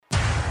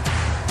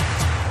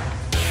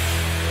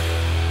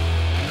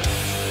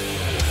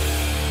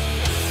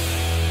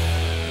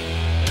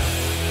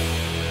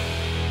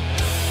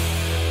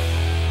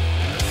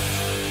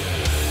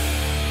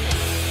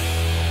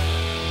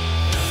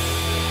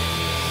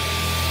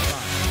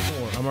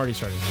already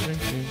started. 3,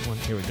 2, 1.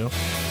 Here we go.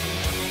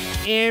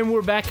 And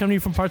we're back coming to you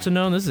from Parts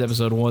Unknown. This is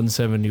episode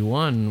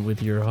 171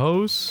 with your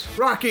hosts,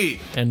 Rocky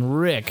and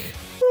Rick.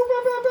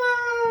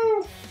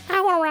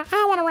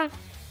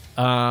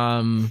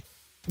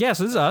 Yeah,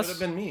 so this is us. Could have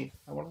been me.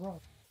 I want to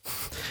rock.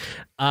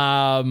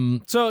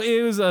 So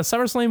it was a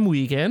SummerSlam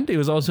weekend. It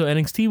was also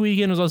NXT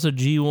weekend. It was also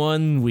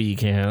G1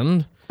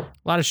 weekend. A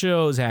lot of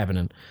shows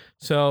happening.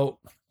 So,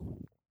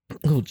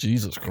 oh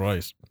Jesus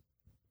Christ,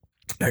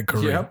 that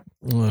curry. Yep.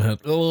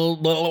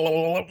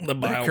 The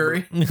bile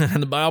curry.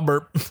 the bile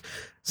burp.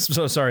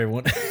 So sorry,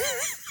 one.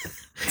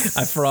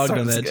 I frogged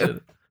on that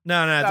shit.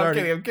 No, it's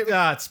already. I'm kidding.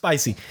 It's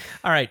spicy.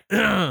 All right,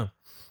 a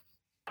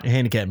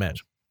handicap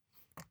match.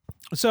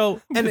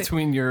 So and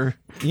Between your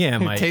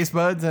my taste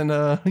buds and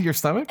your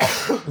stomach.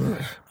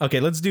 okay,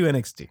 let's do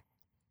NXT.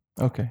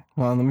 Okay,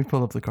 well, let me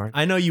pull up the card.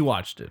 I know you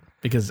watched it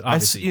because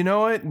obviously You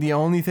know what? The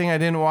only thing I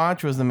didn't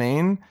watch was the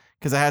main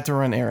because I had to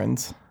run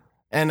errands,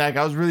 and like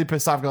I was really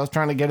pissed off because I was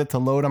trying to get it to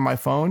load on my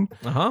phone,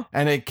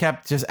 and it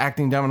kept just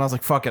acting dumb, and I was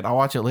like, "Fuck it, I'll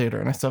watch it later,"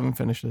 and I still haven't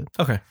finished it.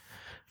 Okay,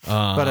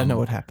 But I know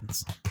what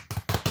happens.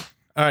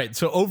 All right,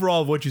 so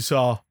overall, what you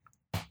saw,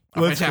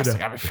 let's go Fantastic!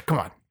 down. I mean, come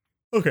on,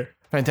 Okay,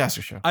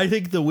 fantastic show. I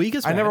think the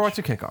weakest. I never match- watched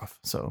a kickoff,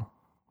 so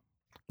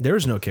There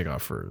is no kickoff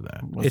for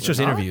that. Was It's there just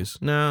not? interviews.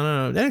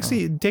 No.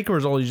 NXT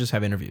takeovers always just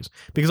have interviews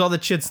because all the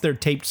shits they're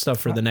taped stuff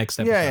for the next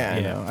episode. yeah, I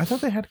know. I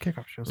thought they had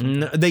kickoff shows.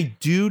 No, they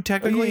do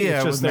technically. yeah,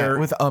 it's just with, their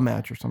with a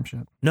match or some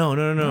shit. no.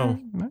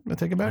 I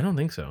take it I back. don't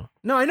think so.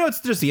 No, I know it's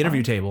just the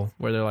interview table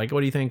where they're like, "What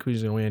do you think?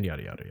 Who's gonna win?"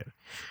 Yada yada yada.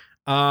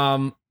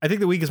 I think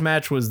the weakest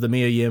match was the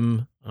Mia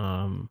Yim,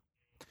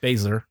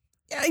 Baszler.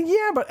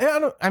 Yeah, but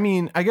I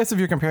mean, I guess if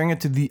you're comparing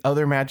it to the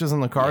other matches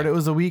on the card, it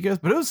was the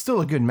weakest, but it was still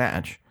a good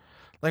match.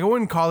 Like I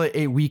wouldn't call it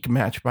a weak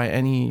match by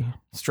any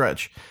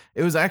stretch.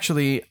 It was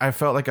actually, I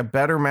felt like a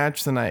better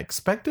match than I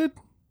expected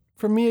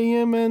from Mia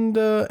Yim and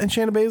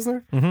Shayna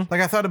Baszler. Mhm. Like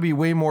I thought it'd be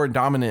way more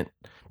dominant,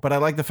 but I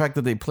like the fact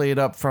that they played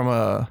up from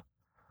a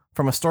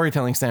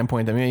storytelling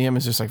standpoint. That Mia Yim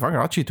is just like, fuck it,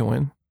 I'll cheat to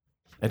win.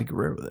 Eddie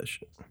Guerrero with that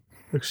shit.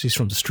 Look, she's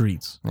from the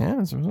streets. Yeah,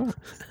 that's what it.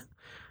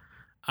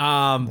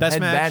 Best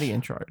Head match. baddie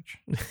in charge.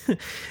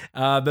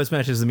 Best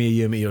match is the Mia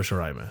Yim Io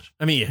Shirai match.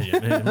 I mean,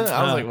 I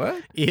was like,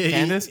 what?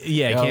 Candace?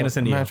 Yeah, Yo, Candace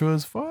and the Io. match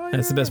was fire.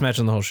 That's the best match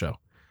on the whole show.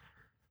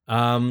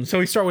 So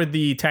we start with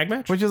the tag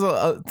match. Which is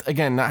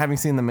again, not having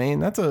seen the main,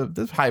 that's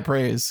high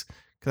praise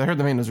because I heard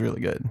the main was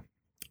really good.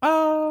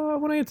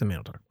 When I get to the main,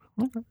 I'll talk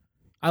about it. Okay.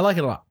 I like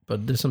it a lot,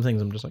 but there's some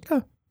things I'm just like,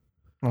 oh.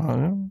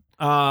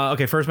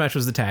 Okay, first match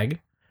was the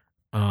tag.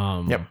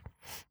 Yep.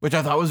 Which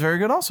I thought was very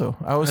good. Also,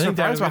 I was I think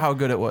that surprised was by good. how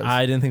good it was.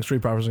 I didn't think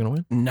Street Profits was gonna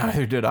win.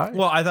 Neither did I.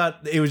 Well, I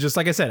thought it was just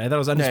like I said. I thought it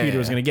was Undisputed Yeah.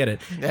 was gonna get it,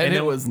 and then-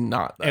 it was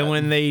not. That. And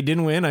when they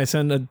didn't win, I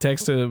sent a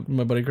text to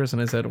my buddy Chris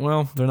and I said,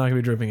 "Well, they're not gonna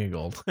be dripping in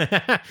gold." they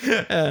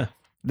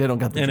don't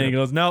got the And he drip.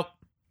 goes, "Nope."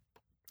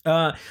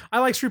 I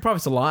like Street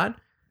Profits a lot,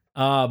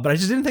 but I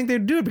just didn't think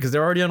they'd do it because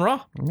they're already on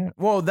Raw. Yeah.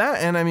 Well,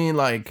 that and I mean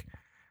like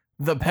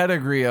the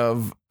pedigree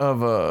of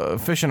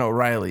Fish and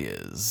O'Reilly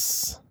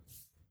is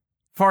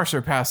far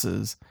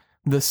surpasses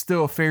the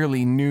still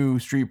fairly new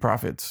Street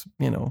Profits.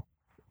 You know,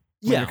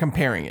 when you're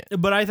comparing it.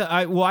 But I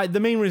thought the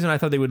main reason I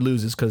thought they would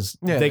lose is because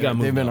Yeah, they got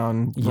moved. they've been up.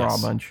 on Raw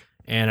Yes. a bunch.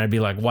 And I'd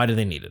be like, why do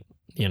they need it?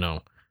 You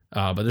know,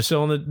 but they're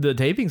still on the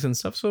tapings and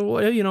stuff. So,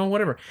 you know,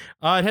 whatever.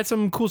 It had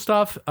some cool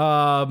stuff.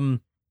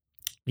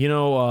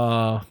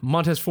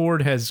 Montez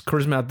Ford has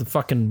charisma out the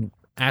fucking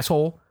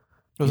asshole.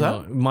 Was You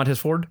that? know, Montez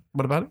Ford?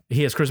 What about it?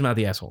 He has charisma out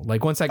the asshole.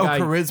 Like once that guy,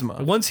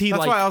 charisma. once he That's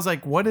like why I was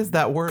like, what is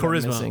that word? I'm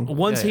charisma. missing?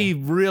 Once Yeah. he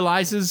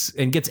realizes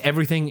and gets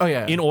everything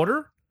in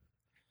order,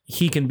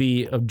 he can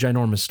be a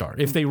ginormous star.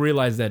 If they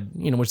realize that,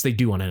 you know, which they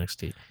do on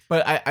NXT.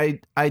 But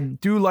I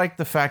do like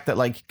the fact that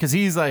like because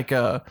he's like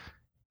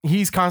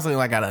he's constantly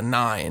like at a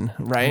 9,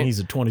 right? And he's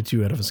a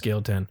 22 out of a scale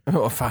of 10.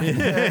 Oh,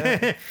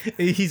 fine.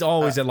 He's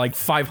always at like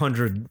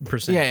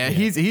 500%. Yeah,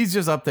 he's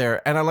just up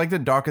there, and I like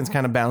that Dawkins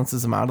kind of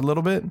balances him out a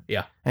little bit.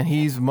 Yeah. And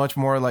he's much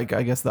more like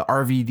I guess the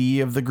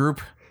RVD of the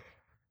group,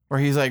 where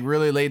he's like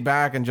really laid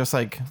back and just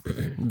like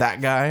that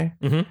guy.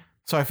 Mhm.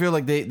 So I feel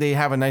like they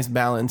have a nice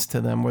balance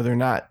to them where they're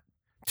not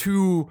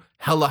too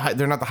hella high.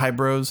 They're not the high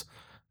bros,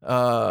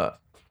 and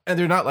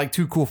they're not like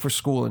too cool for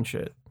school and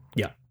shit.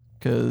 Yeah.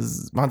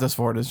 Because Montez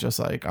Ford is just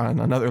like on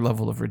another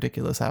level of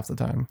ridiculous half the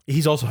time.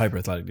 He's also hyper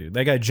athletic, dude.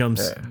 That guy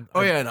jumps.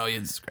 Oh yeah, no,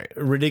 it's great.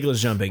 Ridiculous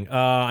jumping.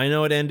 I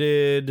know it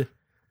ended.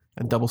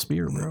 A double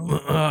spear,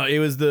 bro. It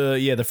was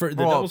the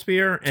double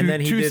spear, and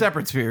then he two did,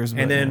 separate spears,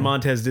 and then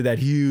Montez did that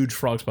huge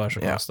frog splash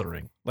across the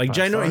ring. Like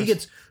Gino, he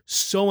gets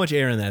so much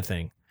air in that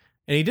thing,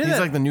 and he did. He's that.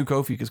 like the new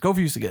Kofi because Kofi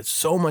used to get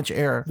so much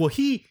air. Well,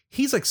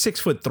 he's like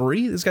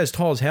 6'3". This guy's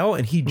tall as hell,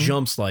 and he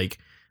jumps like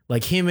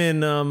him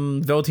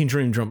and Velveteen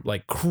Dream jump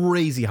like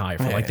crazy high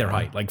for like their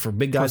height, like for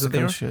big guys that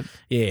they are. Shit.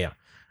 Yeah.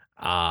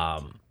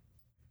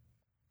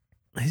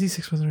 Is he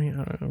 6'3"?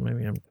 I don't know.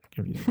 Maybe I'm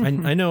confused.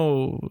 I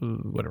know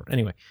whatever.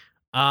 Anyway,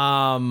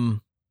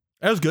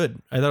 That was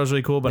good. I thought it was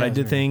really cool, but Yeah, I it was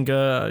did think,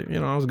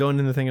 I was going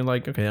into thinking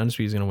like, okay,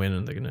 Undisputed is going to win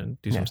and they're going to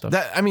do some stuff.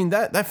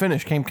 That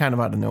finish came kind of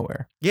out of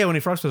nowhere. Yeah, when he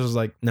frog splash was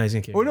like, nice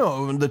and kick. Oh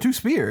no, the 2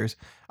 spears.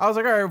 I was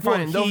like, all right,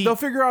 fine. Well, they'll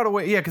figure out a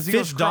way. Yeah, because he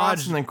Fish goes cross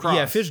dodged and then cross.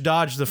 Yeah, Fish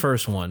dodged the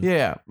first one.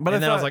 Yeah, but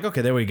And then I was like,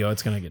 okay, there we go.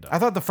 It's going to get done. I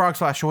thought the frog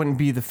splash wouldn't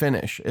be the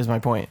finish. Is my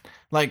point.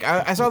 Like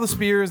I saw the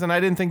spears and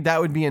I didn't think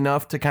that would be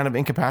enough to kind of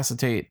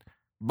incapacitate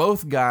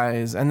both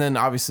guys. And then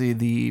obviously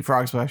the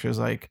frog splash is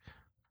like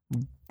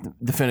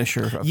the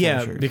finisher. Of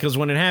finishers. Because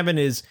when it happened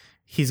is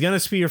he's going to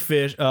spear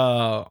Fish.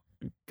 I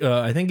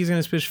think he's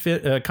going to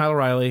spear Kyle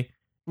O'Reilly.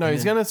 No, And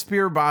he's then- gonna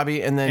spear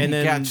Bobby, and then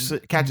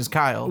catches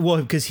Kyle.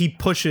 Well, because he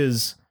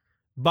pushes.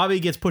 Bobby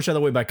gets pushed out of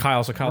the way by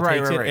Kyle, so Kyle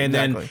takes it, and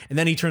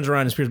then he turns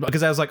around and spears.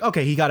 Because I was like,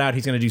 okay, he got out,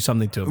 he's going to do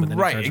something to him. And then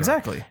he Right, turns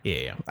exactly. around.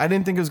 Yeah. I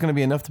didn't think it was gonna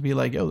be enough to be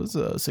like, yo, this is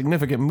a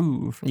significant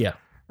move. Yeah.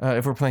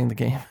 If we're playing the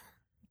game.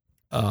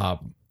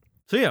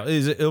 So yeah, it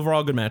was an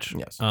overall good match.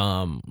 Yes.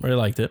 Really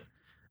liked it.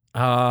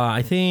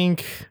 I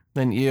think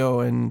Then Io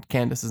and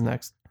Candice is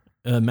next.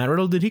 Matt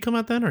Riddle, did he come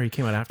out then, or he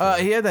came out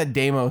after? He had that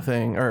demo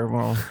thing, or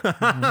well,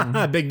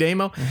 Big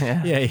Damo.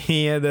 yeah.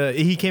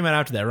 He came out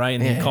after that, right?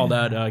 And he called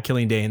out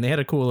Killian Dane. They had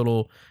a cool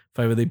little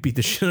fight where they beat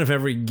the shit out of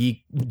every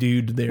geek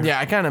dude there. Yeah,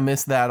 I kind of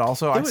missed that.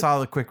 Also, I saw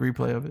the quick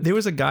replay of it. There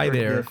was a guy Or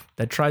there GIF.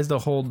 that tries to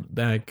hold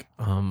back.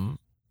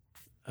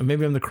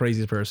 Maybe I'm the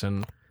craziest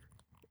person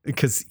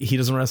because he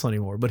doesn't wrestle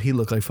anymore, but he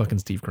looked like fucking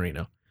Steve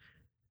Corino.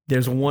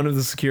 There's one of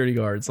the security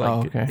guards,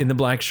 like in the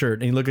black shirt,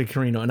 and he looked like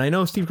Corino. And I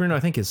know Steve Corino. I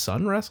think his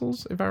son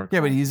wrestles. If I recall.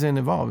 Yeah, but he's in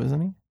Evolve, isn't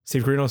he?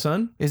 Steve Corino's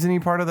son. Isn't he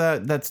part of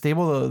that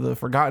stable, the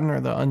Forgotten or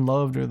the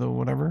Unloved or the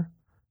whatever?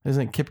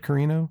 Isn't it Kip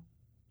Carino?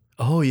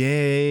 Oh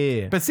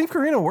yeah. But Steve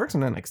Carino works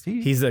in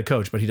NXT. He's the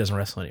coach, but he doesn't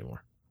wrestle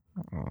anymore.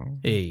 Oh.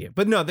 Yeah.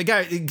 But no, the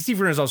guy Steve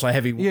Corino is also a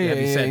heavy. Yeah,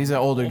 set, he's an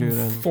older dude.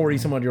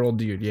 40-some-odd-year-old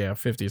dude. Yeah,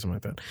 50 something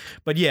like that.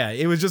 But yeah,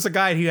 it was just a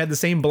guy who had the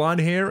same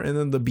blonde hair and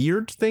then the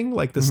beard thing,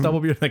 like the stubble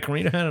beard that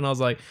Carino had, and I was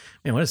like,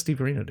 man, what is Steve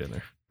Corino doing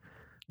there?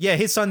 Yeah,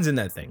 his son's in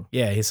that thing.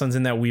 Yeah, his son's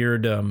in that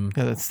weird. Yeah,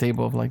 that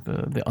stable of like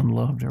the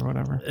Unloved or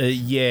whatever.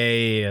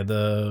 Yeah,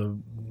 the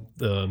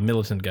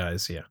militant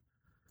guys. Yeah.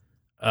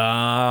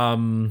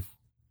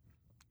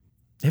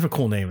 They have a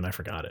cool name and I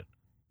forgot it,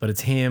 but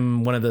it's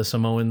him, one of the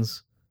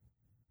Samoans.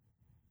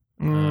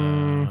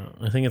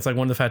 I think it's like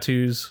one of the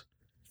Fatus.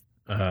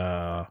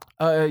 Yeah,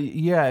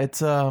 it's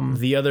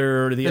The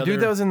other dude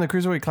that was in the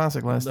Cruiserweight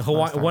Classic last time.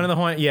 one of the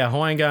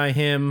Hawaiian guy,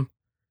 him,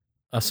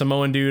 a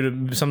Samoan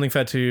dude, something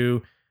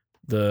Fatu,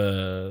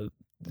 the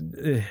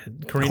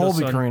Carino's Colby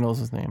son. Carino's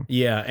his name.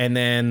 Yeah, and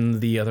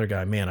then the other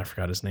guy, man, I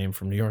forgot his name,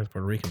 from New York,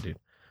 Puerto Rican dude.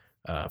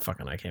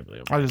 Fucking, I can't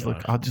believe it. I'll just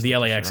look The look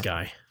LAX this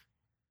up.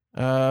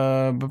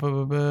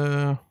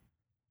 guy.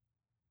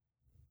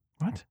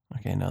 What?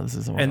 Okay, no, this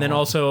isn't. And then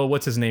also,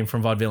 what's his name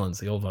from Vaudevillains?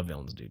 The old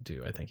Vaudevillains dude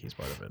too. I think he's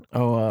part of it.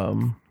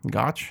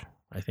 Gotch.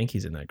 I think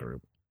he's in that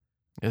group.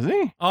 Is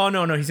he? Oh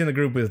no, he's in the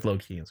group with Low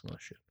Key and some other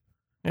shit.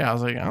 Yeah, I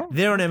was like, oh,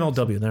 They're an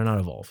MLW. They're not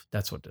Evolve.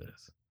 That's what it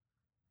is.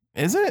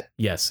 is it?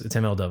 Yes, it's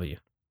MLW.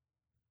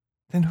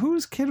 Then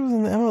whose kid was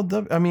in the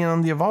MLW? I mean,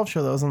 on the Evolve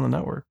show that was on the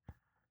network.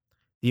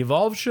 The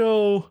Evolve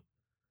show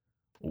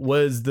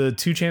was the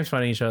two champs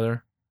fighting each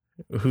other.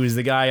 Who's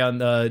the guy on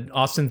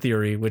Austin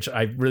Theory, which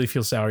I really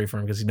feel sorry for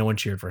him because no one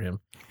cheered for him.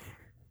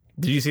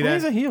 Did you see Well, that?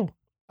 he's a heel.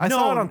 I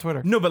saw it on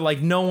Twitter. No, but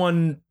like no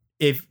one.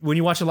 If when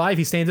you watch it live,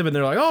 he stands up and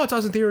they're like, "Oh, it's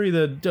Austin Theory,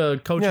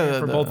 the coach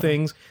for both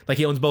things." Like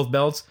he owns both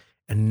belts,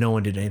 and no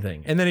one did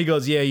anything. And then he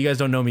goes, "Yeah, you guys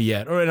don't know me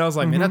yet." And I was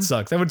like, "Man, that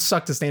sucks. That would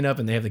suck to stand up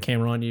and they have the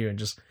camera on you and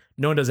just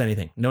no one does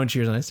anything. No one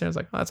cheers." And I was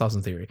like, "Oh, that's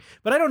Austin Theory."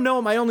 But I don't know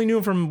him. I only knew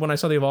him from when I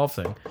saw the Evolve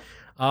thing.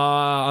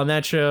 On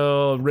that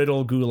show,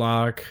 Riddle,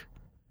 Gulak.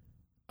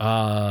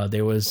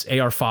 There was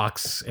AR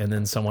Fox and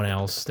then someone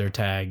else, their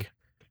tag.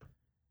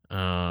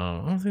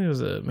 I don't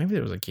think maybe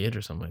there was a kid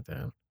or something like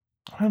that.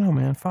 I don't know,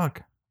 man.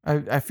 Fuck.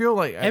 I feel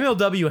like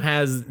MLW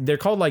has, they're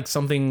called like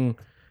something,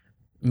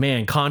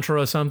 man,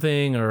 Contra or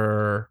something,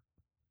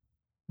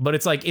 but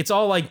it's like, it's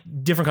all like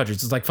different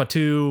countries. It's like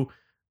Fatu,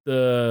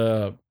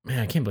 I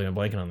can't believe I'm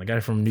blanking on the guy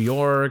from New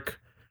York,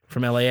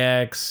 from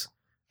LAX,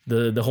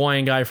 the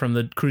Hawaiian guy from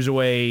the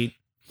Cruiserweight,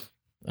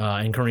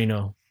 and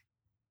Carino.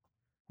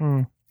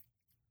 I'll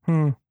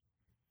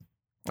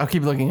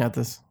keep looking at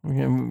this.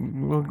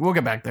 We'll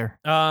get back there.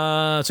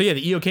 So yeah,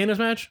 the Io Candice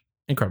match,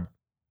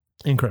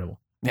 incredible.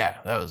 Yeah,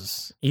 that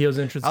was. Io's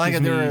entrance. I like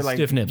it. They were like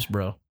stiff nips,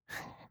 bro.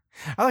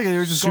 I like it. They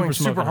were just going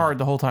super hard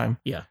the whole time.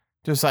 Yeah,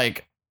 just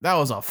like that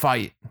was a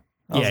fight.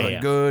 That was a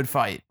good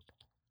fight.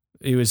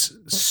 It was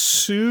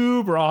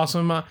super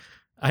awesome.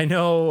 I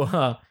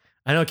know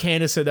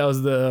Candice said that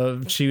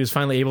was she was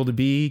finally able to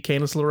be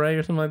Candice LeRae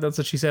or something like that. That's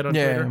what she said on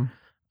Twitter.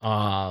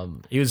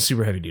 It was a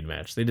super heavy dude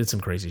match. They did some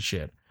crazy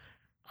shit.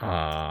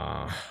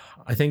 I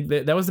think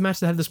that was the match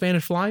that had the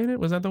Spanish Fly in it.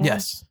 Was that the one?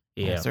 Yes.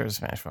 Yeah. Yes, there was a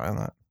Spanish Fly on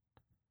that.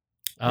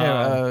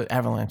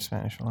 Avalanche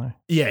Spanish Fly.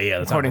 Yeah.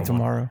 That's according to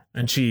Morrow.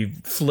 And she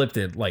flipped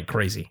it like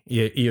crazy.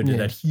 Io did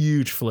that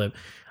huge flip.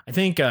 I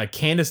think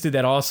Candice did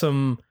that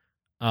awesome.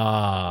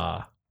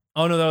 Oh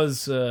no, that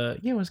was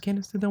was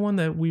Candice did that one,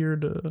 that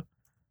weird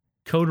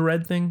Code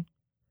Red thing.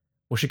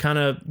 where she kind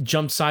of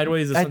jumped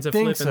sideways, the I sunset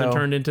think flip, and then so.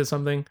 turned into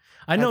something.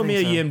 I know think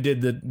Mia so. Yim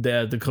did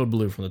the code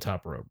blue from the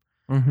top rope.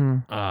 Mm-hmm.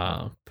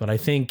 But I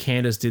think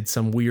Candace did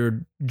some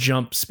weird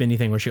jump spinny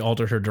thing where she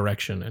altered her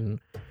direction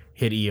and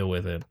hit Io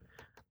with it.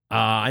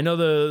 I know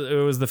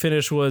the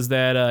finish was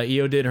that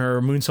Io did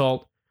her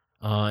moonsault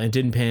and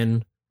didn't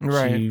pin.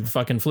 Right. She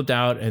fucking flipped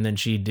out, and then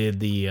she did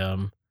the I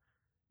don't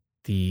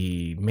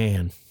the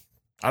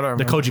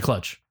remember. Koji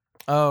clutch.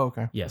 Oh,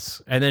 okay.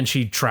 Yes, and then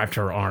she trapped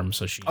her arm,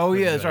 so she. Oh,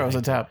 couldn't yeah, do that's right. It was a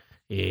anything. tap.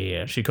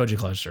 Yeah, she Koji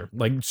clutched her,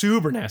 like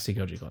super nasty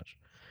Koji clutch.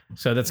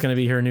 So that's gonna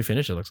be her new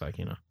finish. It looks like,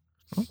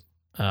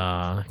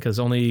 because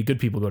only good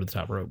people go to the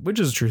top rope, which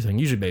is a true thing.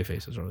 Usually bay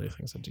faces are the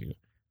things that do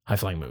high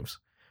flying moves.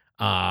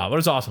 But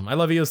it's awesome. I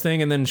love Io's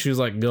thing, and then she was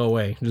like, "Go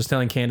away." I'm just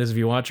telling Candace, if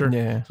you watch her,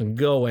 Yeah.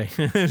 go away.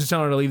 Just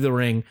telling her to leave the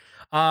ring.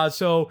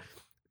 So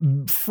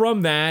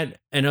from that,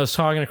 and I was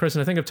talking to Chris,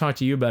 and I think I've talked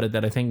to you about it,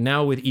 that I think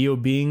now with Io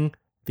being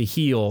the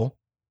heel,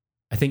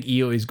 I think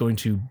Io is going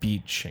to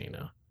beat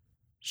Shayna.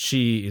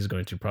 She is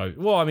going to probably.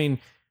 Well, I mean,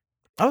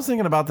 I was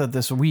thinking about that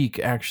this week,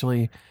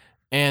 actually.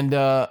 And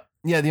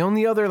yeah, the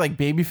only other like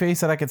babyface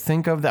that I could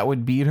think of that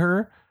would beat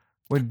her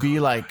would be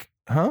like,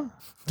 huh?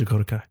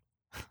 Dakota Kai.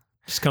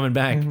 She's coming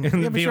back.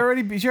 Yeah, but she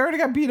already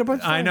got beat a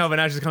bunch of I times. know, but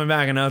now she's coming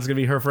back, and now it's gonna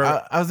be her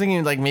forever. I was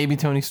thinking like maybe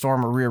Tony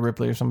Storm or Rhea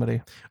Ripley or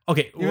somebody.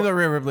 Okay, Even though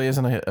Rhea Ripley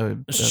isn't a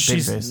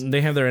babyface.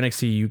 they have their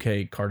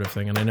NXT UK Cardiff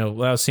thing, and I know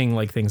I was seeing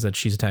like things that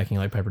she's attacking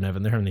like Piper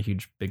Niven. They're having a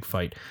huge big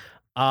fight.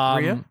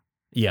 Rhea?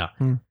 Yeah.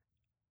 Hmm.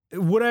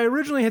 What I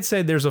originally had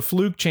said, there's a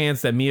fluke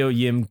chance that Mia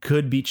Yim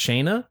could beat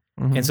Shayna,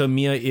 Mhm. and so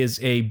Mia is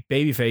a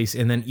babyface,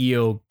 and then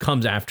Io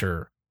comes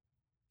after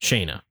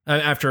Shayna,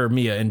 after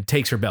Mia, and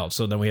takes her belt.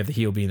 So then we have the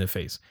heel being the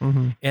face.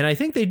 Mhm. And I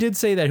think they did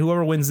say that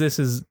whoever wins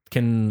this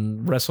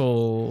can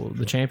wrestle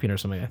the champion or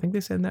something. I think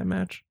they said in that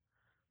match.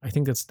 I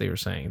think that's what they were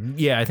saying.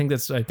 Yeah, I think they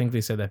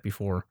said that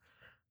before.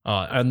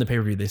 On the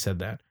pay-per-view they said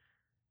that.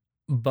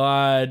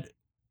 But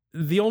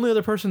the only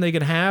other person they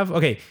could have,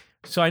 okay,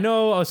 so I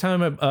know I was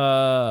telling him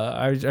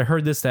I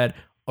heard this, that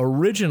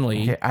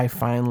originally Okay, I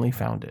finally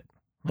found it.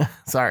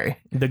 Sorry.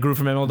 the group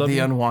from MLW. The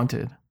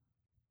Unwanted.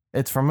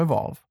 It's from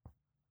Evolve.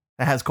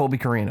 It has Colby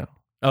Carino.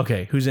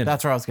 Okay, who's in it?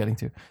 That's where I was getting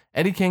to.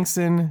 Eddie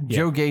Kingston, Yeah.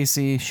 Joe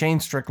Gacy, Shane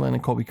Strickland,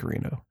 and Colby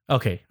Carino.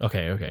 Okay.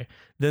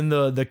 Then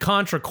the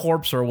Contra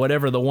Corpse or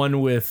whatever, the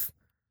one with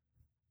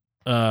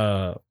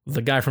the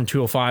guy from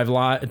 205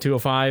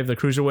 the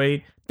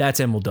cruiserweight, that's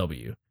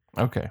MLW.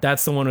 Okay.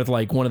 That's the one with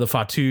like one of the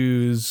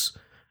Fatus,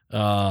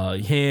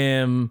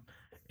 him,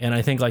 and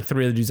I think like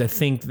three other dudes. I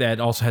think that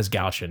also has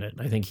Gouch in it.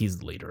 I think he's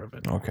the leader of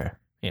it. Okay.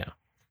 Yeah.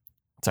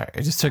 Sorry,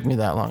 it just took me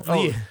that long.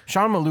 Oh, Yeah.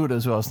 Sean Maluda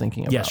is who I was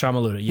thinking about. Yeah, Sean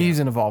Maluda. Yeah. He's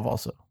in Evolve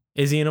also.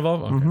 Is he in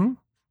Evolve? Okay. Mm-hmm.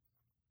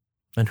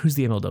 And who's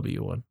the MLW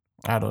one?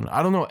 I don't know.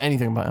 I don't know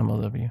anything about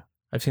MLW.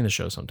 I've seen the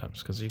show sometimes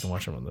because you can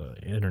watch them on the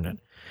internet.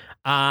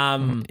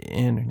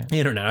 Internet.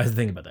 Internet. I was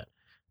thinking about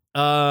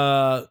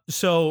that.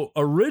 So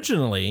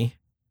originally,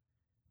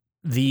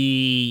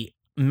 the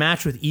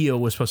match with Io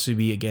was supposed to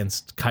be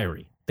against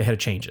Kyrie. They had to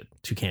change it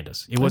to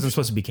Candace. It wasn't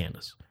supposed to be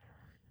Candace.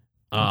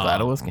 I'm glad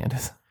it was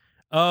Candace.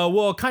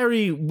 Well,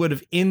 Kyrie would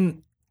have if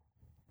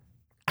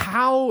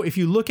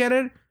you look at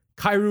it,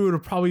 Kyrie would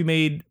have probably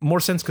made more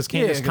sense because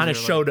Candace 'cause kind of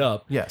they're showed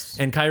up. Yes.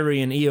 And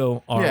Kyrie and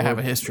Io have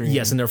a history.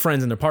 Yes, and they're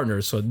friends and they're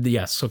partners. So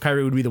yes, so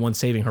Kyrie would be the one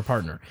saving her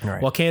partner. Right.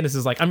 While Candace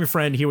is like, I'm your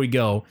friend, here we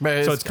go.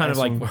 But So it's it's kind of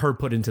awesome. like her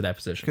put into that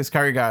position. Because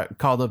Kyrie got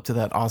called up to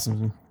that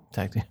awesome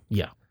tag team.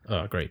 Yeah.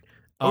 Great.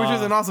 Which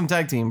is an awesome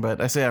tag team, but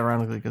I say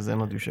ironically because they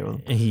don't do shit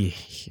with them.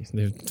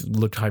 They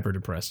looked hyper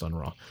depressed on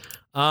Raw.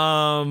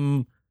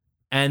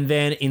 And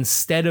then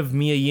instead of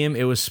Mia Yim,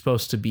 it was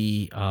supposed to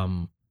be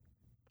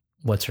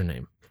what's her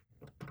name?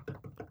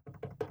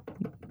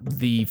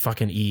 The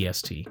fucking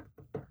EST.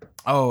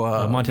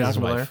 Oh, Montez's Bianca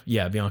Belair? wife.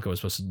 Yeah, Bianca was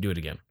supposed to do it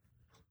again.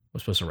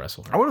 Was supposed to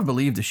wrestle her. I would have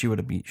believed that she would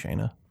have beat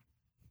Shayna.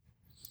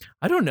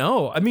 I don't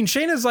know. I mean,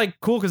 Shayna's like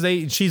cool because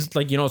she's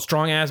like, a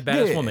strong ass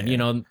badass Yeah.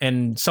 woman,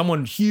 and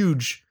someone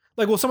huge,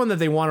 like, well, someone that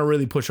they want to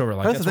really push over.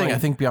 Like That's the thing. why- I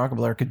think Bianca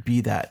Belair could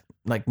be that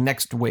like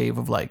next wave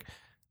of like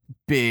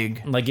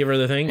big like give her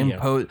the thing.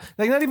 Yeah.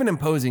 like not even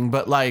imposing,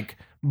 but like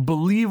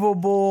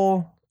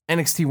believable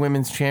NXT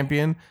Women's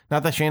Champion.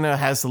 Not that Shayna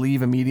has to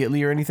leave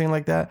immediately or anything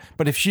like that,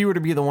 but if she were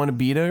to be the one to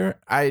beat her,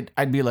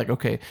 I'd be like,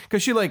 okay,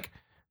 because she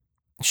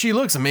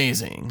looks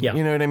amazing. Yeah.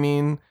 You know what I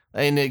mean?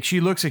 And she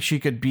looks like she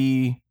could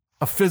be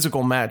a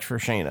physical match for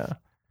Shayna.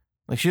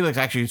 Like she looks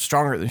actually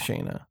stronger than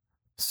Shayna.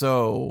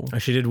 So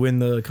She did win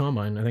the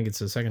combine. I think it's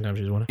the second time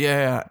she's won it.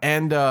 yeah,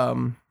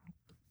 and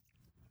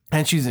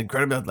she's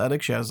incredibly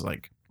athletic. She has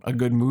like a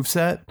good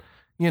moveset.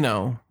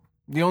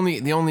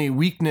 The only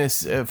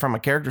weakness from a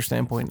character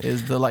standpoint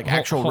is the like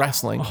actual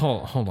wrestling.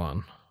 Hold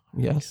on.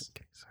 Yes.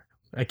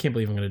 I can't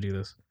believe I'm going to do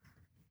this.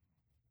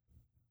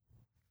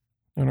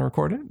 You want to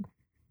record it?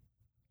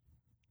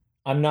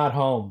 I'm not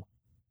home.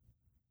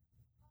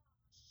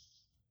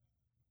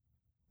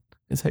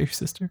 Is that your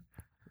sister?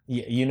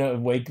 Yeah,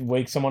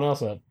 wake someone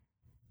else up.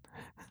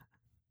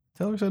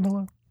 Tell her I said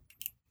hello.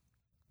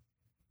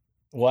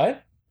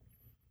 What?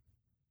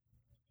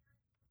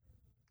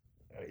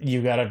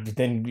 You gotta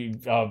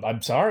then.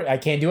 I'm sorry, I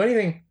can't do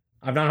anything.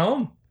 I'm not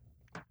home.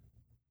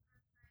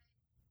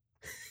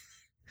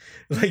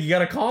 Like you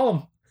gotta call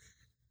him.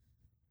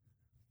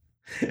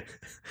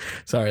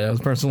 Sorry, that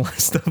was personalized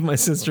stuff. My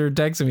sister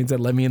texted me and said,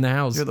 "Let me in the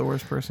house." You're the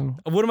worst person.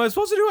 What am I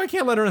supposed to do? I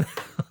can't let her in the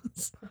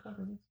house.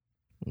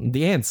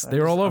 The ants, they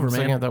were all over, I'm man.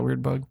 looking at that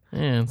weird bug.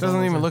 Yeah, It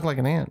doesn't even look like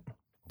an ant.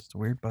 Just a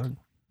weird bug.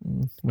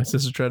 My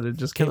sister tried to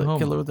just Kill kill it, home.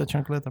 kill it with the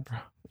chocolate, bro.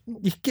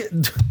 You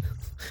get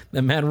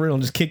that Matt Riddle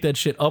just kicked that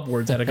shit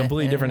upwards at a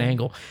completely different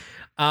angle.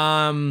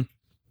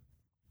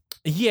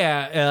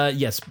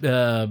 Yes,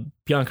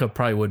 Bianca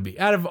probably would be.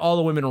 Out of all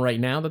the women right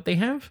now that they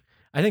have,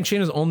 I think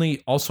Shayna's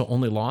only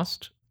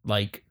lost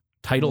like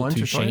title Once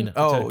to or twice? Shayna.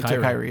 Oh,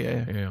 to Kyrie,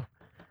 yeah.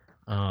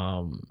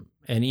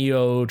 And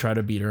Io tried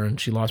to beat her and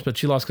she lost, but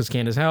she lost because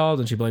Candace held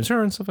and she blames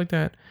her and stuff like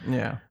that.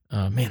 Yeah.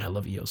 Man, I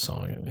love Io's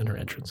song and her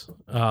entrance.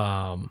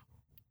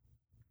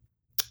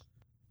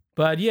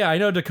 But yeah, I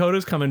know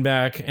Dakota's coming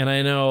back and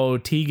I know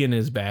Tegan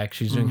is back.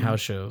 She's doing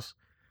house shows.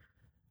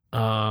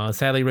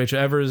 Sadly, Rachel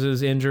Evers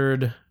is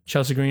injured.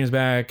 Chelsea Green is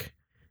back.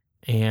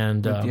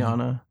 And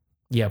Diana.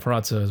 Yeah,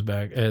 Perazzo is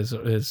back.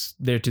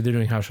 They're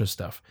doing house show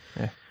stuff.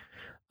 Yeah.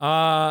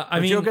 I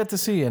mean, you'll get to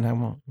see it and I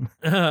won't.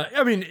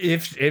 I mean,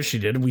 if she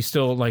did, we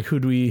still like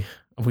we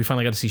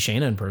finally got to see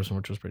Shayna in person,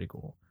 which was pretty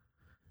cool.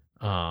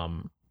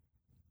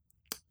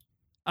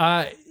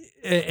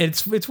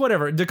 It's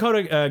whatever.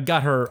 Dakota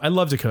got her. I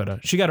love Dakota.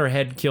 She got her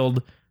head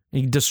killed,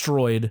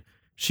 destroyed.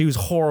 She was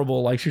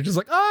horrible. Like she was just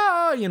like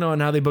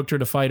and how they booked her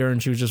to fight her,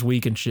 and she was just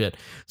weak and shit.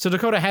 So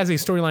Dakota has a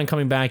storyline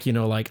coming back.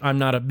 Like I'm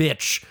not a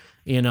bitch.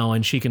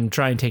 And she can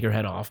try and take her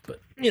head off.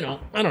 But I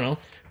don't know.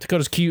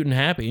 Dakota's cute and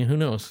happy. Who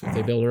knows if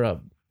they build her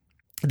up?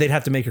 They'd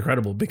have to make her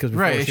credible because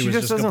before she was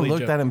just doesn't look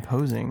joke. that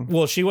imposing.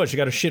 Well, she was. She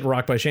got her shit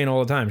rocked by Shayna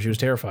all the time. She was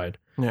terrified.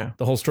 Yeah.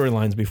 The whole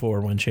storyline's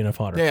before when Shayna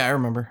fought her. Yeah, I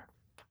remember.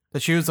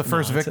 That she was the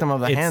first victim of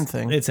the hand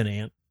thing. It's an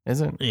ant.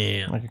 Is it?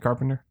 Yeah. Like a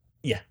carpenter?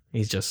 Yeah.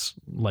 He's just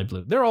light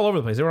blue. They're all over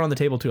the place. They were on the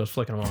table too. I was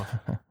flicking them off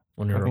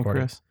when we were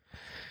recording. Chris.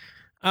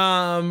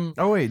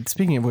 Oh wait,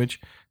 speaking of which,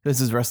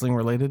 this is wrestling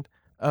related.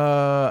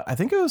 I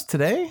think it was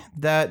today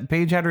that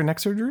Paige had her neck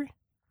surgery.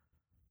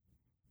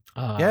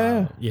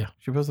 Yeah.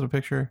 She posted a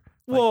picture.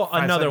 Well,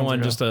 another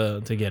one ago. just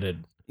to get it.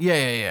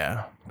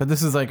 Yeah. But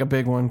this is like a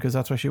big one because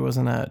that's why she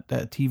wasn't at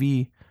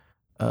TV.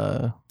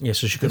 So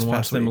she couldn't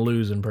watch them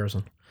lose in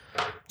person.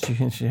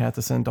 She had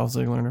to send Dolph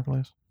Ziggler in her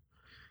place.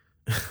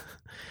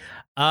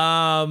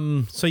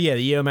 So yeah,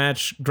 the Io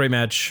match, great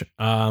match.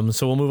 So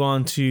we'll move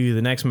on to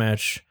the next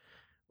match,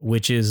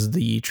 which is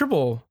the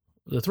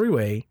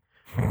three-way.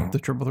 The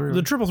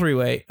triple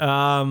three-way.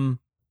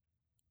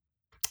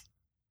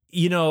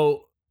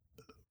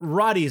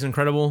 Roddy is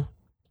incredible.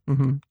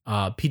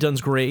 Mm-hmm. Pete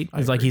Dunne's great.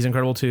 He's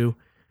incredible too.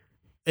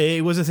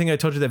 It was the thing I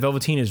told you that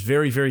Velveteen is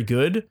very, very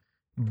good,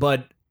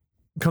 but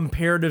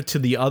comparative to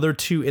the other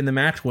two in the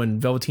match when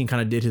Velveteen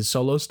kind of did his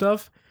solo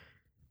stuff,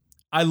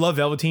 I love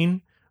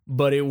Velveteen,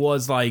 but it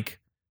was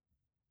like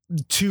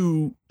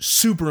two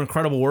super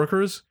incredible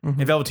workers,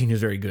 and Velveteen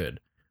is very good.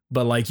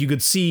 But like you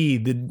could see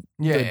the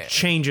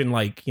change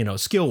in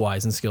skill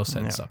wise and skill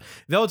set and stuff.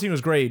 Velveteen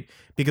was great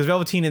because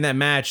Velveteen in that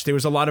match, there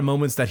was a lot of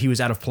moments that he was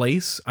out of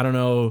place. I don't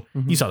know.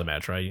 You saw the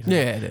match, right?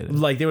 Yeah, I did.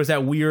 Like there was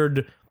that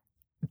weird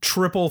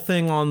triple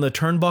thing on the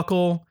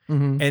turnbuckle.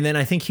 And then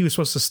I think he was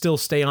supposed to still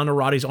stay onto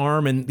Roddy's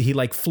arm and he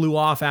like flew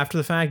off after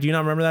the fact. Do you not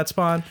remember that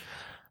spot?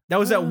 That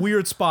was that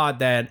weird spot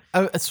that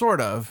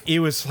sort of. It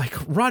was like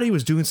Roddy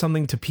was doing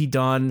something to Pete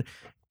Dunne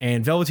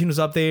and Velveteen was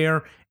up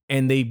there.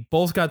 And they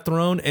both got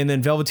thrown, and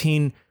then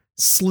Velveteen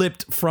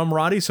slipped from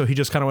Roddy, so he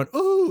just kind of went,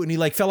 ooh, and he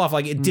like fell off.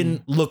 Like it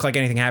didn't look like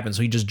anything happened,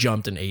 so he just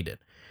jumped and ate it.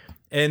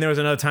 And there was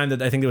another time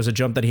that I think there was a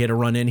jump that he had to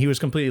run in. He was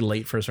completely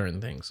late for certain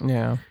things.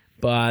 Yeah.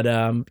 But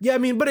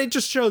but it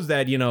just shows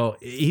that,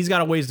 he's got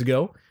a ways to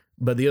go.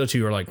 But the other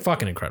two are like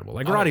fucking incredible.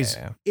 Like Roddy's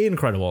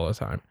incredible all the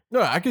time.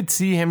 No, I could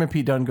see him and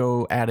Pete Dunne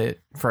go at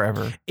it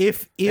forever.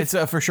 If it's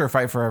a for sure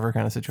fight forever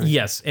kind of situation.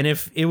 Yes, and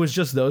if it was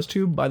just those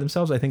two by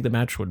themselves, I think the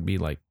match would be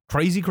like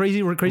crazy good.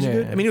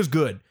 I mean, it was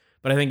good,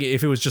 but I think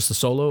if it was just a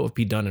solo of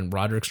Pete Dunne and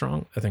Roderick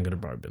Strong, I think it would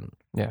have probably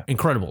been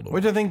incredible.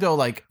 Which I think they'll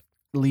like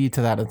lead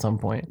to that at some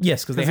point.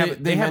 Yes, because they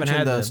haven't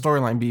had the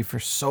storyline beef for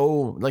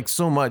so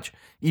much,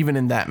 even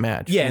in that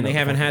match. Yeah, and they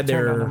haven't had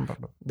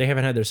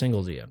their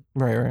singles yet.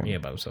 Right. Yeah,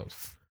 by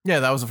themselves. Yeah,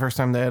 that was the first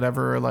time they had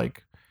ever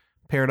like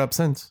paired up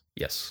since.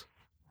 Yes.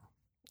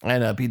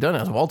 And Pete Dunne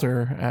has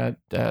Walter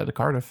at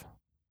Cardiff.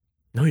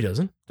 No, he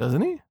doesn't.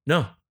 Doesn't he?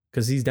 No,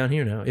 because he's down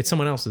here now. It's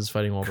someone else is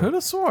fighting Walter. Could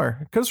have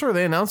swore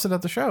they announced it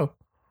at the show.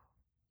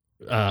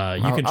 You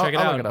can check it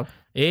out. Look it up.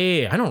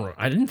 Yeah,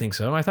 I didn't think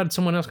so. I thought it's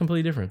someone else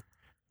completely different.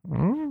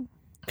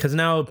 Because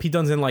now Pete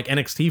Dunne's in like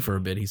NXT for a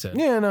bit, he said.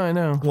 Yeah, no, I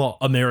know. Well,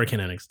 American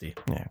NXT.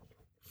 Yeah.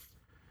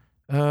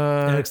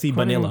 NXT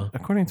Vanilla.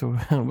 According to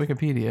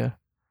Wikipedia.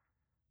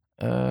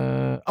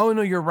 Oh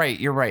no, you're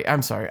right.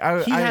 I'm sorry.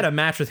 He had a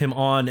match with him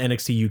on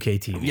NXT UK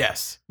TV.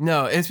 Yes.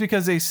 No, it's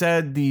because they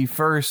said the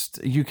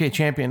first UK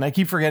champion. I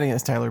keep forgetting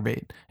it's Tyler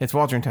Bate. It's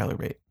Walter and Tyler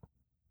Bate.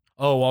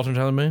 Oh, Walter and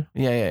Tyler Bate?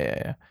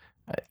 Yeah.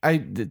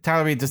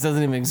 Tyler Bate just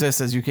doesn't even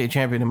exist as UK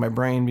champion in my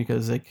brain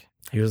because like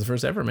He was the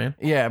first ever, man.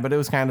 yeah, but it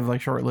was kind of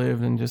like short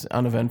lived and just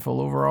uneventful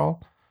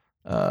overall.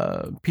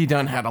 Pete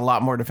Dunne had a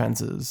lot more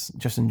defenses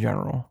just in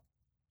general.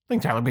 I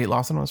think Tyler Bate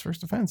lost on his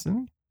first defense,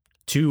 didn't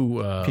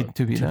To he?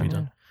 To Pete Dunne.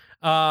 Dunne.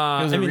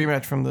 It was a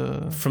rematch from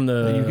the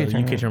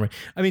UK tournament.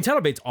 I mean,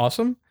 Tyler Bate's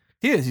awesome.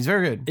 He is. He's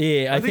very good.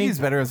 Yeah, I think he's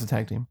better as a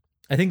tag team.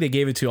 I think they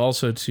gave it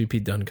to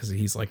Pete Dunne because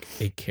he's like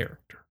a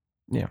character.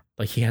 Yeah.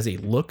 Like he has a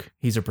look.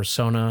 He's a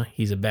persona.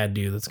 He's a bad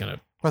dude that's going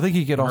to. I think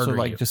he could also murder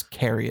like you. just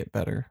carry it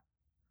better.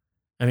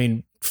 I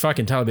mean,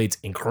 fucking Tyler Bate's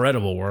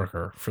incredible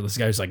worker for this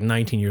guy who's like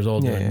 19 years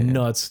old doing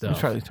nuts stuff. He's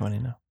probably 20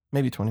 now.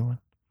 Maybe 21.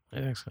 I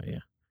think so, yeah.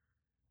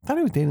 I thought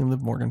he was dating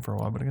Liv Morgan for a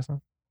while, but I guess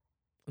not.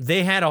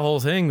 They had a whole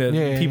thing that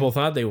people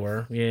thought they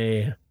were.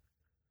 Yeah.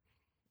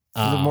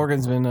 Liv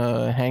Morgan's been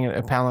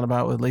palling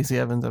about with Lacey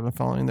Evans. I've been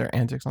following their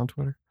antics on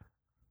Twitter.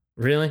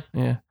 Really?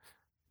 Yeah.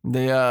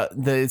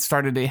 They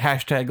started a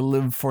hashtag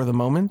live for the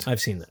moment.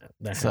 I've seen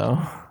that.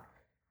 So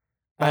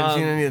I've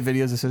seen any of the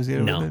videos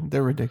associated with it.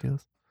 They're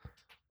ridiculous.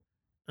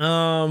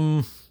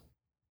 Yeah,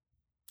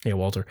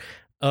 Walter.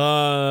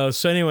 So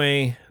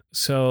anyway,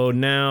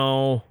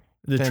 now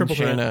the then triple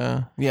threat.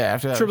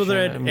 After that Triple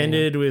threat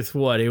ended with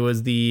what? It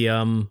was the It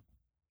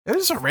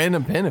was just a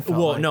random pin. It felt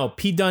well, like. no,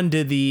 Pete Dunne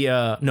did the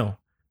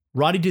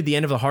Roddy did the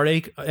end of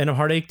Heartache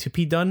to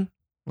Pete Dunne.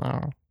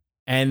 Oh.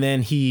 And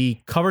then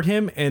he covered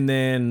him, and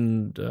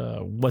then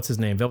what's his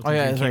name?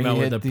 Velveteen came out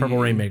with the Purple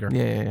Rainmaker.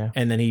 Yeah.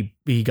 And then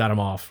he got him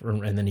off,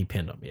 and then he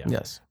pinned him. Yeah.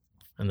 Yes.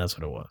 And that's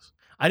what it was.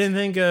 I didn't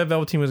think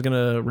Velveteen was going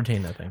to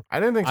retain that thing. I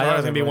didn't think so. I thought it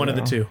was going to be one of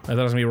the two. I thought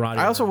it was going to be Roddy.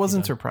 I also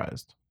wasn't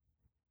surprised.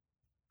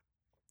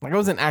 Like I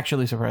wasn't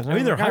actually surprised. I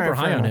mean, they're hyper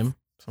high on enough. him.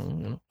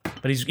 So,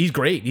 but he's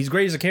great. He's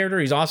great as a character.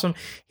 He's awesome.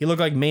 He looked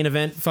like main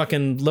event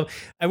fucking.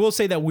 I will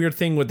say that weird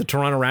thing with the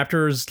Toronto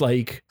Raptors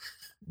like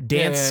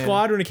dance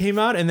squad when it came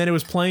out, and then it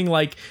was playing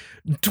like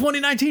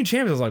 2019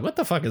 champions. I was like, what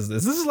the fuck is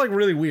this? This is like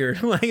really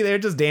weird. Like they're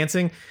just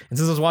dancing. And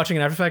since I was watching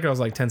it after the fact, I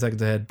was like 10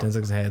 seconds ahead.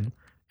 And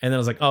then I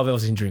was like, oh,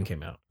 Velveteen Dream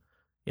came out.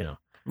 You know.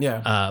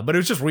 Yeah. But it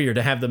was just weird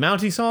to have the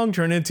Mountie song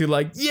turn into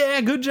like, yeah,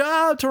 good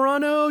job,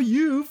 Toronto.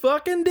 You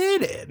fucking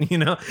did it. You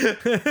know,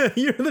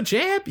 you're the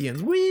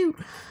champions. Woo.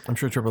 I'm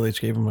sure Triple H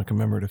gave him a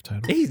commemorative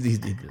title. He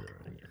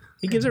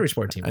gives every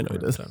sport team. I know he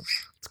does. So.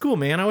 It's cool,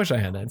 man. I wish I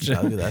had that.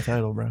 Gotta do that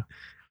title, bro.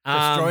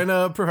 Just join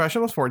a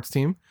professional sports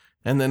team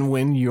and then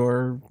win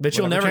your. But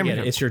you'll never get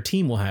it. It's your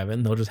team will have it,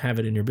 and they'll just have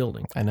it in your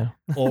building. I know.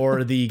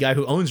 Or the guy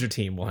who owns your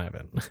team will have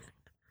it.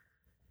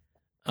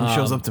 He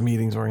shows up to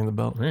meetings wearing the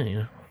belt.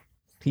 Yeah.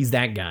 He's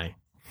that guy.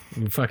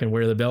 You fucking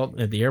wear the belt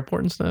at the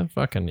airport and stuff.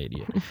 Fucking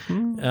idiot.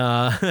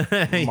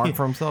 Mark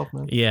for himself,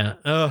 man. Yeah.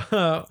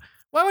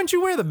 Why wouldn't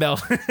you wear the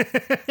belt?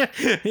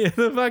 You're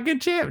the fucking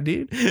champ,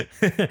 dude.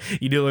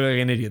 You do look like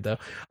an idiot,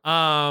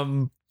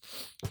 though.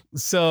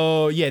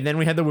 So yeah, then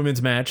we had the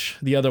women's match,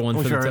 the other one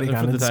for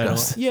the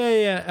titles.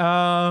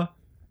 Yeah.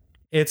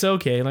 It's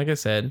okay. Like I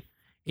said,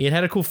 it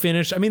had a cool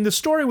finish. I mean, the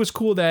story was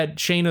cool that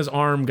Shayna's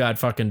arm got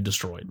fucking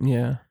destroyed.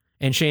 Yeah.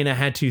 And Shayna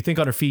had to think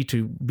on her feet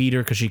to beat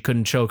her because she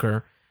couldn't choke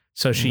her.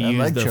 So she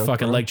used the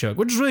fucking leg choke,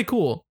 which is really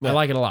cool. Yeah. I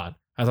like it a lot.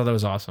 I thought that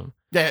was awesome.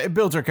 Yeah, it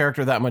builds her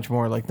character that much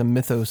more, like the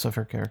mythos of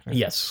her character.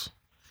 Yes.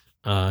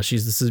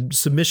 She's the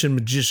submission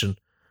magician.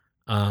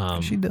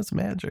 She does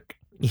magic.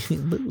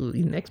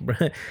 Next, bro.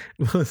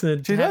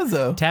 She does,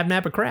 though. Tab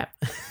nap a crap.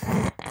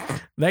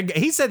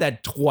 He said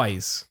that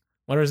twice.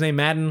 What was his name?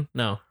 Madden?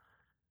 No.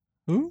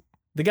 Who?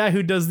 The guy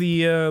who does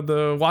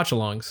the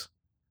watch-alongs.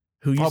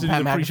 Who used to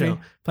do the pre-show.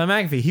 Pat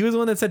McAfee. He was the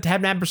one that said tab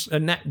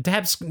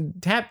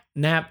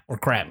nap or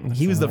crap.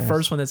 He was the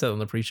first one that said it on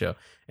the pre-show.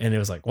 And it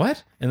was like,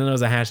 what? And then there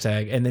was a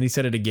hashtag. And then he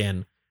said it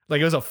again. Like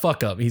it was a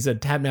fuck up. He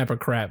said tab nap or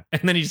crap.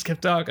 And then he just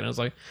kept talking. I was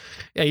like,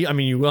 yeah, I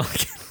mean, you will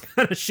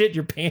kind of shit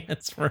your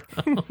pants, bro.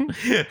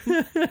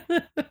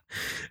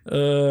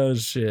 Oh,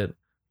 shit.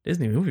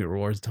 Disney Movie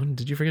Rewards.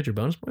 Did you forget your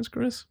bonus points,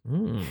 Chris?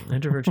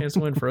 Enter for a chance to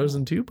win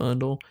Frozen 2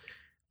 bundle.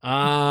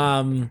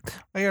 I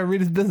gotta read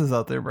his business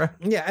out there, bro.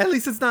 Yeah, at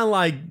least it's not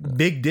like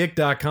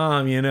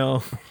bigdick.com, you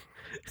know.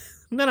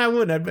 Then I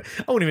wouldn't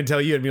even tell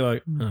you. I'd be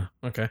like, oh,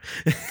 okay.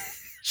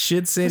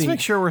 Shit City. Let's make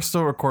sure we're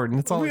still recording.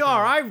 That's all we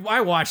are.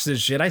 I watch this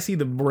shit. I see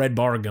the red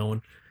bar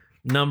going.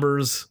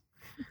 Numbers.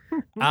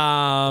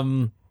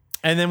 And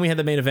then we had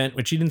the main event,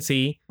 which you didn't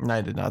see. No,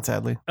 I did not,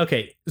 sadly.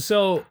 Okay,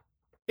 so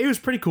it was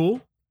pretty cool.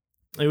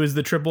 It was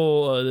the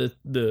triple,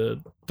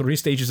 the 3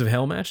 stages of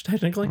hell match,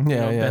 technically.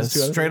 Yeah, yeah.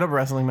 Straight up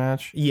wrestling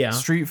match. Yeah.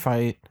 Street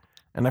fight.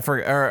 And I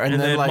forgot. And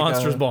then like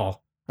Monsters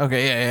Ball.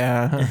 Okay,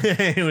 yeah.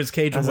 It was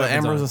Cage and Weapons.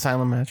 Ambrose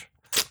Asylum match.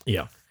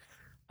 Yeah.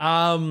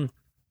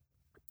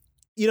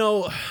 You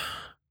know,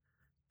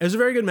 it was a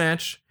very good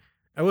match.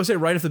 I will say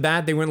right off the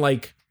bat, they went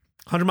like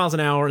 100 miles an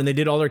hour and they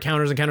did all their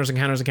counters and counters and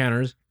counters and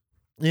counters.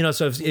 You know,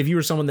 so if you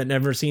were someone that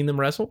never seen them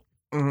wrestle,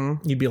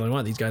 you'd be like,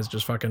 wow, these guys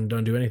just fucking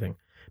don't do anything.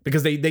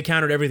 because they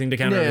countered everything to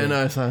counter. Yeah,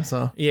 everything. no, I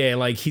saw. Yeah,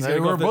 like he's Like,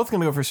 gonna we're both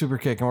gonna go for super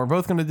kick, and we're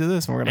both gonna do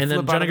this, and we're gonna. and then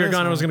flip out Johnny of this,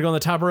 Gargano was and- gonna go on the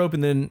top rope,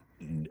 and then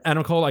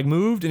Adam Cole like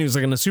moved, and he was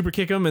like gonna super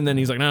kick him, and then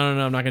he's like, no,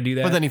 I'm not gonna do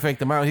that. But then he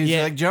faked him out. He's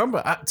Yeah. like, jump,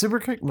 super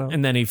kick, no.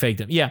 and then he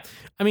faked him. Yeah,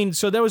 I mean,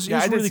 so that was, it Yeah,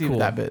 was I did really see cool.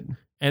 that bit.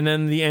 And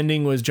then the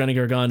ending was Johnny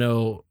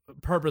Gargano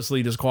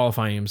purposely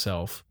disqualifying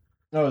himself.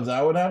 Oh, is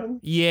that what happened?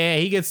 Yeah,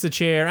 he gets the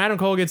chair. Adam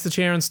Cole gets the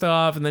chair and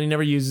stuff, and then he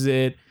never uses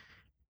it.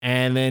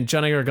 And then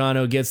Johnny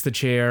Gargano gets the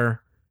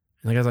chair.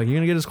 And the guy's like, you're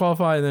going to get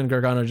disqualified? And then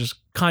Gargano just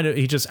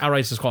he just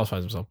outright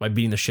disqualifies himself by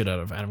beating the shit out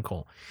of Adam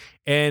Cole.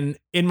 And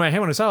in my head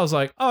when I saw it, I was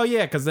like, oh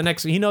yeah, because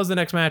he knows the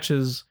next match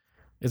is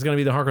going to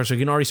be the hardcore, so he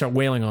can already start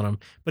wailing on him.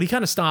 But he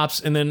kind of stops,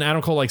 and then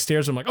Adam Cole like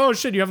stares at him like, oh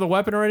shit, you have the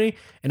weapon already?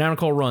 And Adam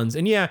Cole runs.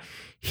 And yeah,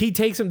 they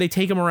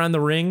take him around the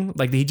ring.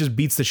 Like he just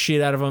beats the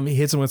shit out of him. He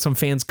hits him with some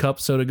fans' cup,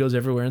 soda goes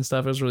everywhere and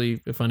stuff. It was really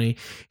funny.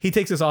 He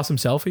takes this awesome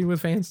selfie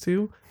with fans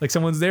too. Like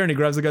someone's there and he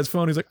grabs the guy's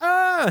phone. He's like,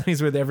 ah, and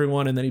he's with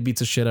everyone, and then he beats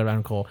the shit out of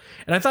Adam Cole.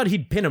 And I thought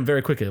he'd pin him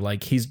very quickly.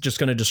 Like he's just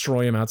going to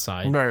destroy him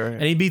outside. Right.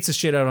 And he beats the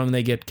shit out of him, and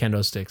they get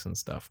kendo sticks and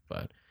stuff.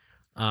 But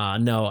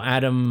no,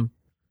 Adam,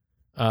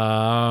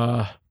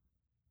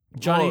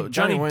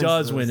 Johnny wins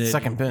does the win it.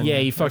 second pin. Yeah,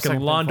 he Or fucking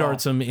second lawn pinfall.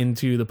 darts him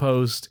into the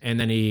post, and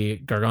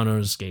then Gargano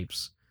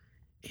escapes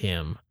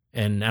him,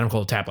 and Adam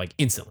Cole tap like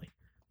instantly,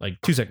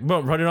 like 2 seconds,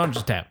 boom, run it on,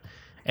 just tap,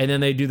 and then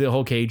they do the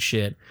whole cage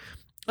shit.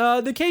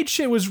 The cage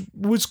shit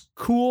was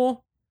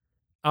cool.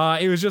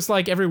 It was just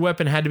like every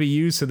weapon had to be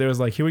used, so there was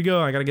like, here we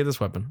go, I gotta get this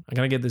weapon, I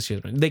gotta get this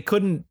shit. They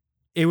couldn't.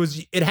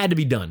 It had to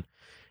be done,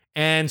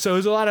 and so it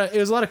was a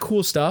lot of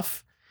cool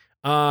stuff.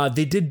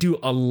 They did do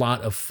a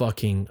lot of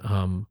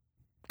fucking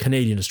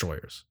Canadian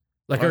destroyers.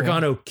 Like Oh, yeah.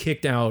 Gargano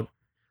kicked out.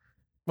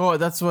 Oh,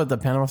 that's what the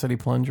Panama City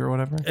Plunge or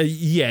whatever.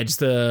 Yeah, just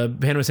the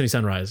Panama City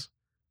Sunrise.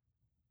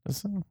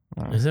 Is it?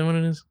 Oh. Is that what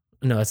it is?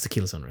 No, that's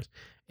Tequila Sunrise.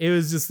 It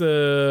was just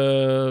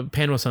the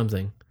Panama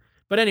something.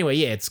 But anyway,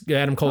 yeah, it's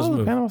Adam Cole's the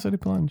move. Panama City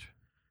Plunge.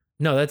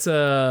 No, that's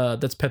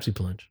Pepsi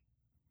Plunge.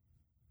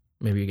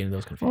 Maybe you're getting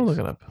those confused. Oh, look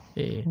it up.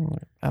 Yeah.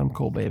 Adam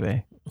Cole,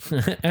 baby.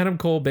 Adam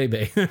Cole,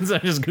 baby. So I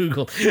just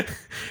Googled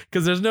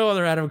because there's no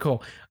other Adam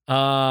Cole.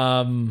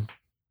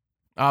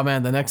 Oh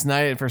man, the next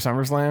night for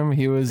SummerSlam,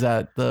 he was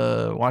at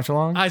the watch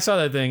along. I saw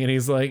that thing and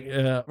he's like,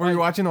 Were you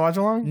watching the watch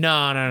along? no.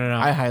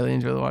 I highly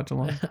enjoy the watch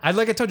along.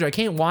 Like I told you, I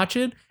can't watch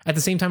it at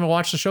the same time I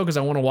watch the show because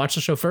I want to watch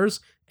the show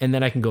first and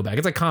then I can go back.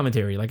 It's like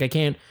commentary. Like I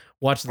can't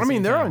watch. I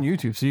mean, they're on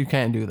YouTube, so you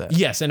can do that.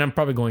 Yes, and I'm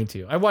probably going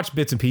to. I watched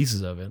bits and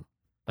pieces of it.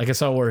 Like I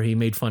saw where he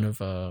made fun of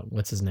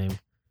what's his name,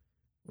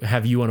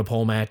 have you on a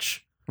pole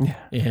match. Yeah.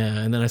 Yeah,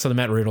 and then I saw the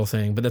Matt Riddle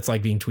thing, but that's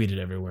like being tweeted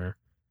everywhere.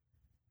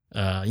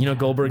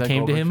 Goldberg That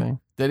came to Goldberg him thing.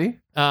 Did he?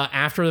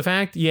 after the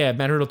fact. Yeah,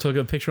 Matt Riddle took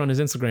a picture on his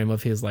Instagram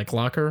of his like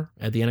locker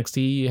at the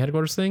NXT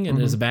headquarters thing, and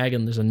there's a bag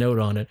and there's a note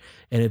on it,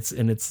 and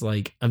it's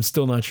like, I'm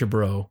still not your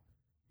bro,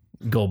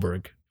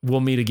 Goldberg. We'll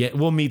meet again.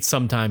 We'll meet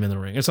sometime in the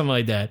ring or something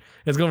like that.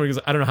 It's Goldberg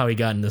because I don't know how he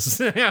got in this.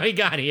 How he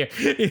got here.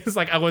 It's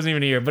like, I wasn't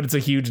even here, but it's a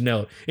huge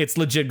note. It's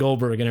legit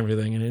Goldberg and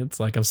everything, and it's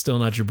like, I'm still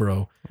not your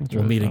bro. That's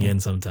We'll really meet funny. again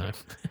sometime.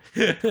 I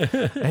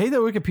hate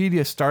that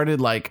Wikipedia started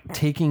like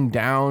taking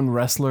down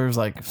wrestlers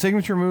like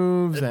signature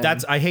moves. And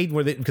I hate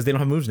where because they don't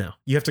have moves now.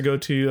 You have to go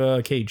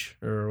to Cage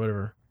or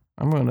whatever.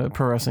 I'm going to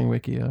Pro Wrestling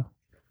Wiki.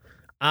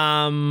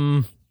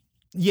 Yeah,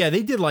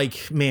 they did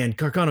like, man,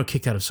 Gargano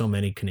kicked out of so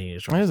many Canadian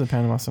Why stars. is it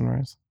Panama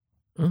Sunrise?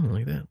 Oh,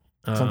 like that.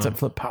 Sunset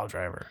Flip Pile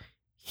Driver.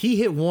 He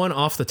hit one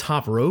off the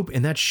top rope,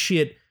 and that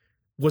shit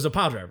was a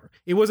pile driver.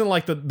 It wasn't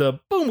like the boom,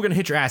 we're gonna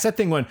hit your ass. That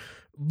thing went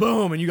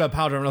boom, and you got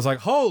pile driver. And I was like,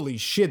 holy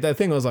shit! That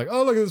thing was like,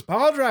 oh, look at this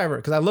pile driver,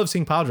 because I love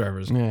seeing pile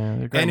drivers. Yeah,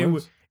 they're great And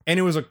moves.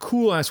 it was a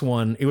cool ass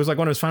one. It was like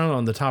when it was finally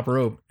on the top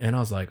rope, and I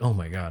was like, oh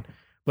my god.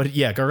 But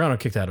yeah, Gargano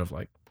kicked out of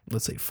like,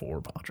 let's say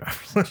 4 pile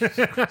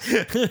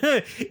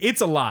drivers.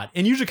 It's a lot,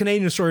 and usually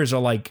Canadian destroyers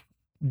are like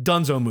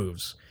dunzo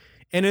moves.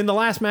 And in the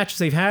last matches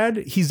they've had,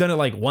 he's done it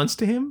like once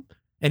to him,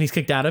 and he's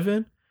kicked out of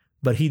it.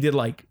 But he did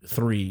like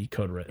 3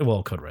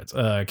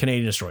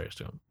 Canadian destroyers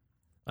to him.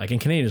 Like, and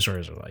Canadian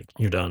destroyers are like,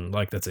 you're done.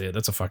 Like, that's it.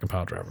 That's a fucking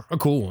pile driver. A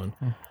cool one.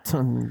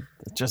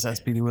 Just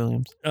ask Petey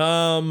Williams.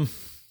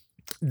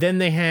 Then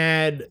they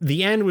had,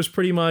 the end was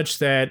pretty much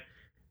that,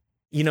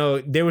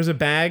 there was a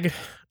bag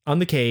on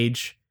the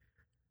cage.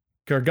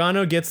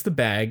 Gargano gets the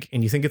bag,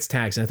 and you think it's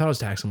tax. And I thought it was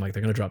tax. I'm like,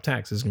 they're going to drop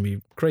tax. This is going to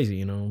be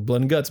crazy,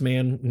 blood and guts,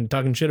 man. And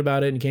talking shit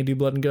about it, and you can't do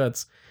blood and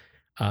guts.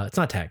 It's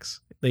not tax.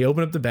 They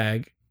open up the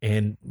bag,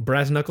 and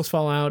brass knuckles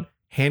fall out,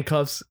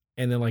 handcuffs,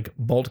 and then like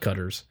bolt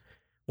cutters,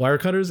 wire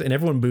cutters, and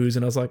everyone boos.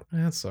 And I was like,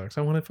 that sucks.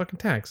 I wanted fucking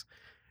tax.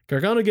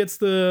 Gargano gets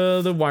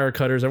the wire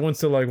cutters. Everyone's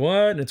still like,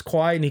 what? And it's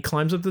quiet, and he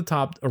climbs up the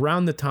top.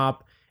 Around the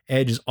top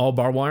edge is all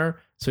barbed wire.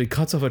 So he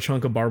cuts off a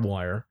chunk of barbed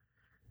wire,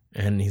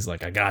 and he's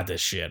like, I got this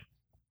shit.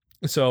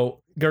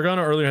 So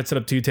Gargano earlier had set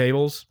up 2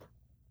 tables,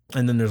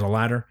 and then there's a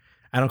ladder.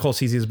 Adam Cole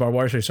sees his barbed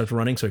wire, so he starts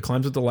running. So he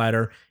climbs up the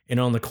ladder, and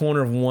on the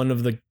corner of one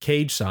of the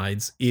cage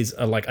sides is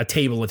like a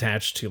table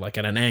attached to like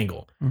at an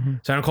angle. Mm-hmm.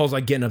 So Adam Cole's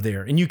like getting up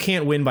there, and you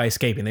can't win by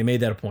escaping. They made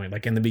that a point,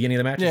 like in the beginning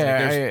of the match.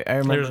 Yeah, like, I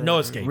remember. there's no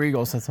escape.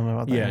 Regal said something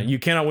about that. Yeah, you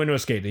cannot win to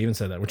escape. They even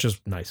said that, which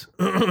is nice.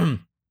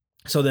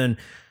 So then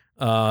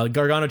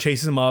Gargano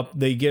chases him up.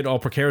 They get all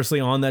precariously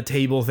on that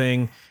table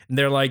thing, and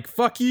they're like,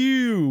 "Fuck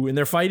you!" And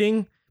they're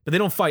fighting. But they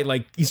don't fight,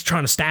 like he's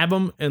trying to stab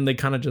him, and they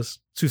kind of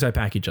just suicide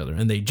pack each other,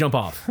 and they jump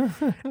off.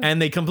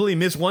 And they completely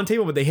miss one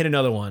table, but they hit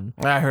another one.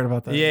 I heard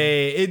about that. Yeah,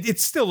 it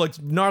still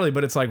looks gnarly,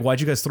 but it's like, why'd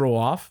you guys throw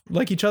off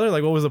like each other?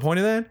 Like, what was the point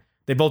of that?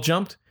 They both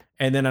jumped,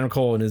 and then Adam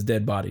Cole in his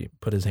dead body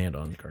put his hand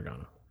on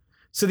Gargano.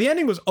 So the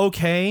ending was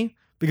okay,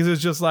 because it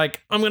was just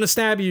like, I'm going to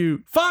stab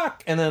you,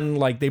 fuck! And then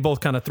like they both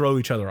kind of throw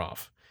each other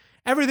off.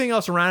 Everything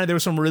else around it, there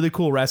was some really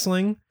cool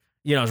wrestling.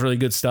 You know, it was really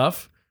good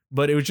stuff.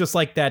 But it was just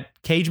like that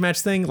cage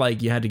match thing.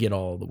 Like you had to get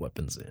all the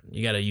weapons in.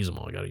 You got to use them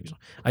all.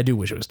 I do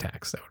wish it was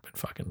taxed. That would have been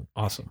fucking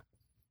awesome.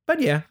 But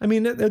yeah, I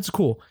mean, that's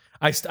cool.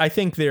 I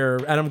think their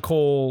Adam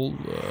Cole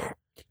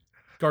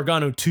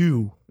Gargano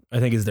 2, I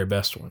think is their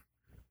best one.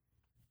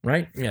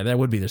 Right? Yeah, that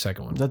would be their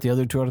second one. Is that the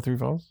other 2 out of 3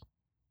 falls?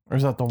 Or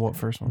is that the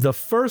first one? The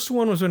first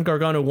one was when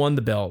Gargano won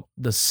the belt.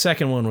 The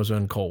second one was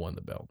when Cole won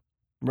the belt.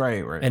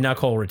 Right. And now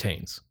Cole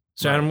retains.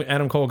 So right.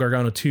 Adam Cole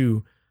Gargano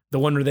 2, the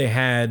one where they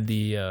had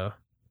the...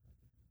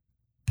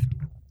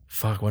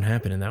 Fuck, what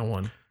happened in that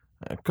one?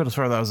 I could have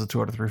sworn that was the 2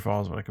 out of 3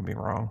 falls, but I could be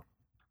wrong.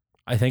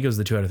 I think it was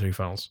the 2 out of 3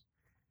 falls.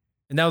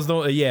 And that was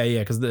the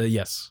because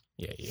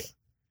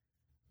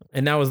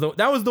and that was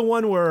the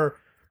one where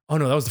that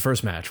was the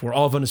first match where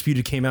all of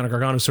Undisputed came out and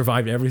Gargano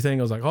survived everything.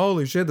 I was like,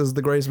 holy shit, this is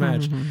the greatest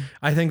match.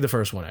 I think the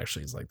first one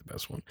actually is like the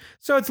best one.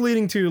 So it's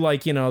leading to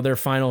like, you know, their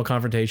final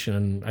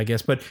confrontation, I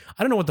guess. But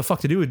I don't know what the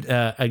fuck to do with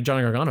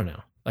Johnny Gargano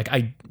now. Like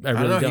I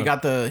really don't.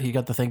 He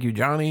got the thank you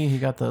Johnny. He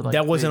got the like,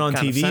 that wasn't on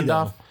TV though.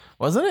 Off.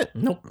 Wasn't it?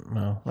 Nope.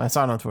 No, I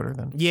saw it on Twitter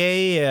then.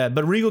 Yeah.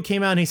 But Regal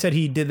came out and he said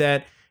he did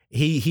that.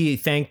 He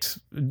thanked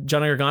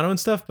Johnny Gargano and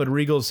stuff, but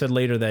Regal said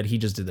later that he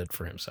just did that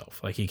for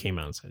himself. Like he came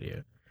out and said,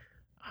 yeah.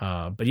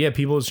 But yeah,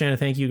 people was trying to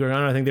thank you,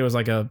 Gargano. I think there was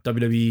like a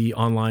WWE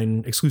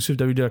online exclusive,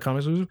 WWE.com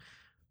exclusive.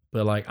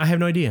 But like, I have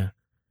no idea.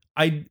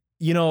 I don't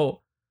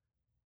know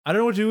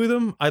what to do with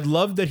him. I'd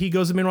love that he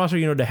goes to the main roster,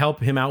 you know, to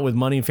help him out with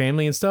money and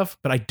family and stuff,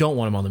 but I don't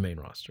want him on the main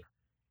roster.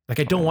 Like,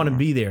 I don't want him to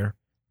be there.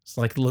 It's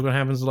like, look what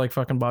happens to like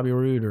fucking Bobby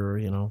Roode or,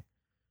 you know.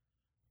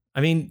 I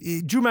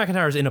mean, Drew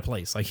McIntyre's in a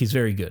place. Like, he's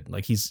very good.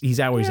 Like,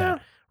 he's out where he's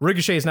at.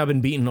 Ricochet has now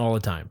been beaten all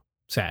the time.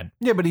 Sad.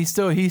 Yeah, but he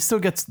still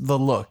gets the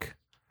look.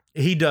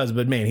 He does,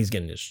 but man, he's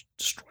getting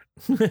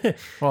destroyed.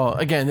 Well,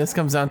 again, this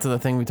comes down to the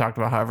thing we talked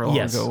about however long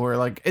ago, where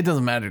like, it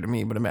doesn't matter to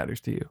me, but it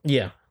matters to you.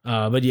 Yeah.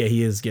 But yeah,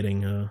 he is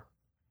getting you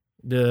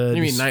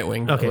mean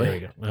Nightwing. Okay, there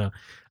you go.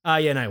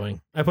 Yeah,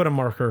 Nightwing. I put a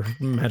marker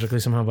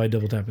magically somehow by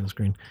double tapping the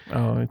screen.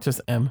 Oh, it's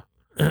just M.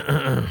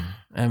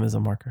 M is a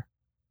marker.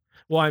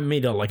 Well, I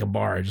made a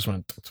bar. I just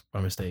went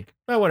by mistake.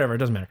 But whatever, it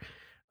doesn't matter.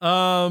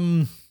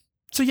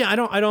 So yeah, I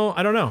don't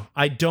know.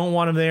 I don't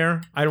want him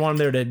there. I don't want him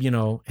there to, you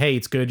know, hey,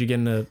 it's good. You're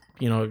getting the,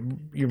 you know,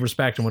 your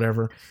respect and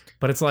whatever.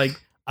 But it's like,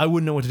 I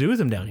wouldn't know what to do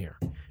with him down here.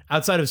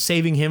 Outside of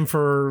saving him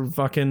for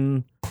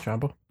fucking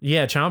Ciampa.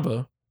 Yeah,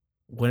 Ciampa.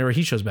 Whenever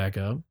he shows back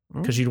up,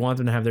 because you'd want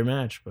them to have their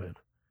match, but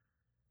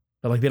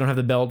like they don't have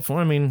the belt for.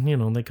 I mean, you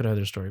know, they could have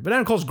their story. But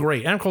Adam Cole's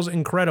great. Adam Cole's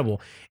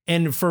incredible.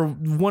 And for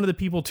one of the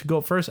people to go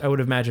up first, I would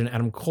imagine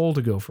Adam Cole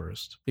to go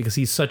first because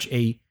he's such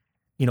a,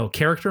 you know,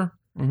 character.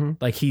 Mm-hmm.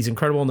 Like he's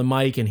incredible on the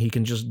mic and he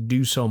can just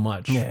do so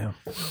much. Yeah,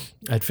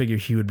 I'd figure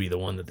he would be the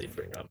one that they'd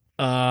bring up.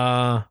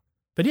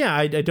 But yeah,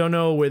 I don't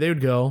know where they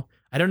would go.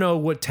 I don't know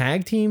what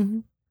tag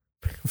team,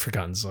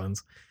 Forgotten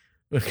Sons,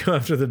 would go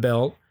after the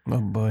belt.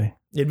 Oh boy.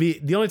 It'd be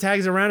the only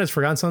tags around is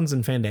Forgotten Sons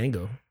and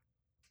Fandango.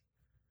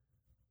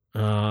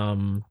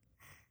 That's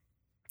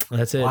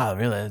it. Wow,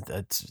 really?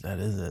 That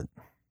is it.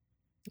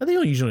 I think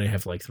you'll usually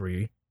have like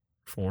 3,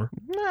 4.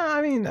 No,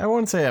 I mean, I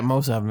wouldn't say at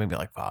most of them, maybe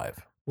like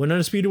 5. When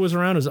Undisputed was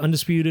around, it was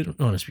Undisputed.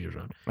 No, Undisputed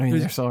was around. I mean,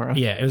 they're still around.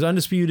 Yeah, it was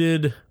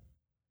Undisputed,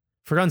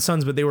 Forgotten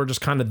Sons, but they were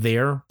just kind of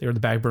there. They were the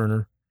back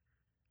burner.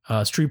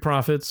 Street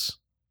Profits,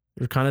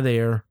 they were kind of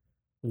there.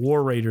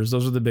 War Raiders,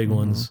 those are the big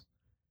ones.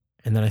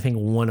 And then I think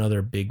one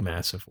other big,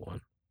 massive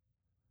one.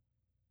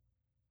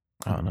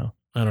 I don't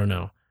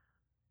know.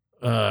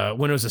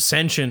 When it was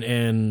Ascension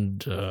and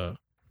the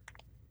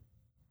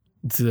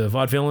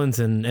Vaudevillains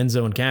and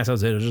Enzo and Cass, that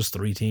was it. It was just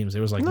 3 teams. It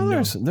was like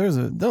there's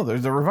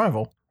a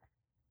Revival.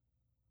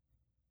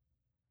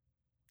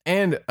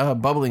 And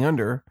Bubbling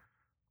Under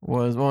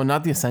was, well,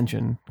 not the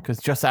Ascension, because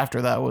just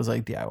after that was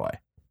like DIY.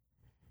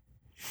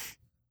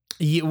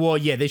 Yeah, well,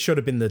 yeah, they should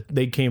have been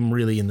they came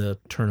really in the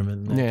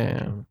tournament.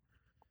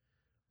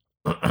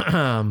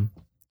 So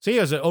yeah,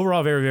 it was an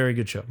overall very, very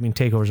good show. I mean,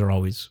 takeovers are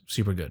always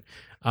super good.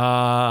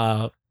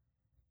 But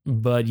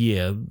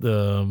yeah,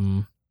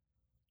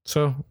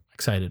 so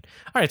excited.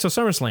 All right, so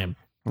SummerSlam.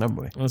 Oh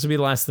boy. This will be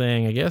the last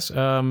thing, I guess.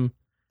 Let me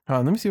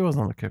see what was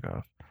on the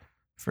kickoff.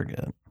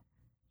 Forget.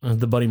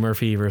 The Buddy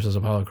Murphy versus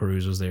Apollo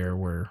Crews was there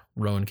where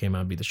Rowan came out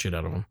and beat the shit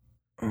out of him.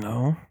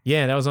 No.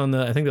 Yeah, that was on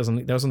the. I think that was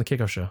on the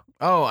kickoff show.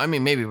 Oh, I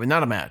mean, maybe, but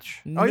not a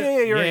match. Oh, yeah,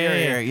 you're right.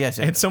 You're right. Yes.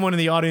 And someone in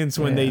the audience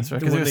when they because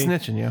they were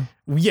snitching, yeah.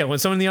 Yeah, when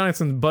someone in the audience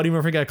and Buddy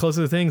Murphy got close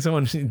to the thing,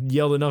 someone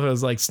yelled enough. It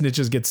was like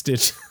snitches get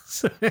stitches.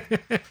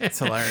 It's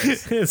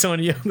hilarious.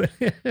 Someone yelled.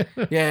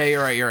 Yeah,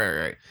 you're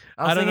right.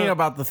 I was thinking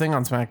about the thing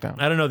on SmackDown.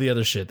 I don't know the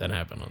other shit that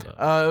happened on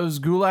that. It was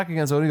Gulak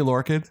against Oney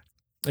Lorcan.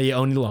 Yeah,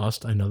 Oney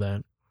lost. I know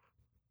that.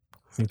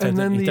 He And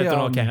then typed in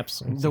all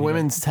caps. the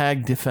women's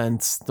tag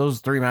defense. Those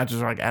 3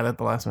 matches were like added at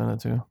the last minute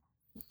too.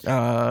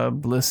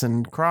 Bliss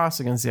and Cross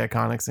against the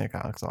Iconics. The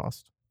Iconics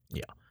lost.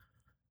 Yeah.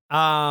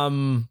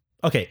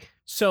 Okay.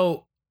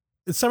 So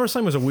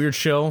SummerSlam was a weird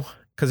show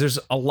because there's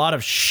a lot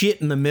of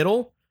shit in the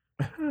middle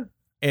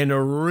and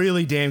a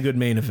really damn good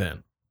main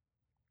event.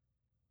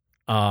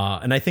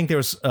 And I think there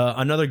was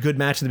another good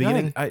match in the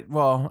beginning.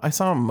 I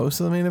saw most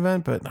of the main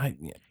event, but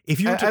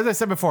as I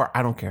said before,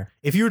 I don't care.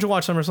 If you were to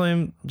watch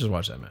SummerSlam, just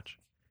watch that match.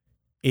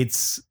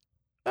 It's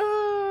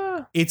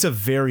a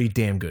very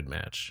damn good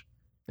match.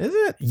 Is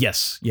it?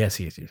 Yes. Yeah.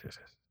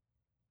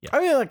 I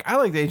mean, like, I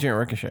like the Agent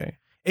Ricochet.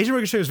 Agent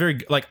Ricochet was very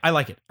like, I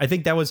like it. I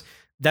think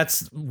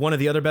that's one of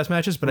the other best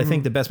matches, but I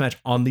think the best match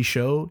on the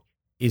show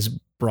is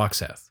Brock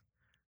Seth.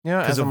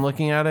 Yeah, as I'm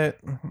looking at it,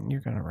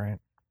 you're kind of right.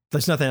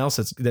 There's nothing else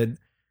that's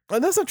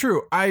not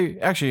true. I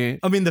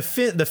mean,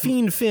 the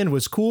Fiend Finn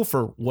was cool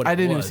for what I it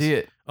didn't was. even see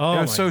it. Oh,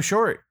 it was so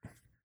short.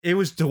 It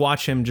was to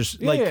watch him just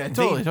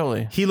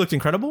totally. He looked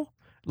incredible.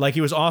 Like,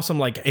 it was awesome.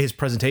 Like, his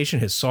presentation,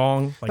 his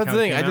song. Like, that's the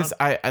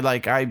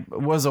thing. I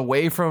was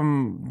away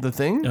from the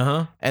thing.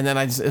 And then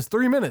it's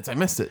 3 minutes. I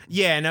missed it.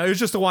 Yeah, no, it was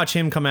just to watch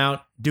him come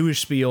out, do his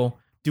spiel,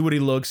 do what he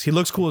looks. He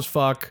looks cool as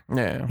fuck.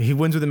 Yeah. He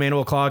wins with the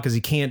Manuel Claw because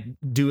he can't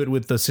do it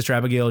with the Sister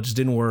Abigail. It just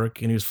didn't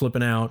work, and he was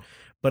flipping out.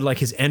 But like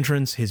his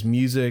entrance, his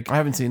music. I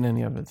haven't seen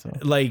any of it. So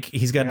like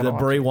he's got the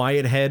Bray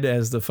Wyatt head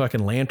as the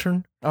fucking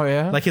lantern. Oh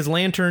yeah. Like his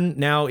lantern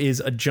now is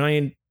a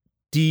giant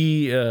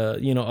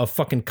a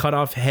fucking cut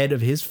off head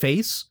of his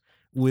face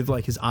with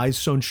like his eyes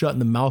sewn shut and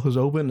the mouth is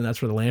open, and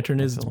that's where the lantern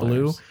is. It's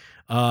blue.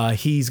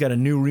 He's got a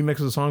new remix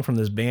of the song from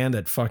this band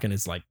that fucking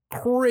is like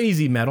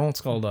crazy metal.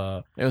 It's called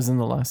it was in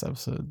the last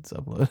episode's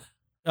upload.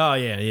 Oh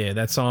yeah,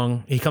 that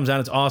song. He comes out,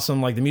 it's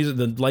awesome. Like the music,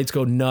 the lights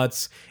go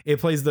nuts. It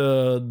plays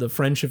the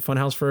Friendship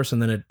Funhouse first,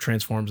 and then it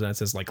transforms and it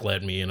says like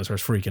 "Let Me," and it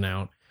starts freaking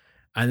out.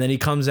 And then he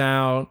comes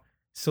out,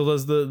 still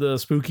does the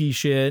spooky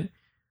shit.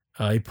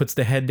 He puts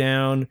the head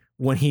down.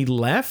 When he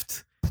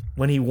left,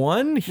 when he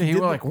won, he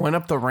went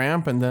up the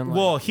ramp and then.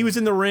 He was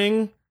in the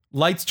ring.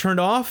 Lights turned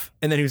off,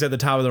 and then he was at the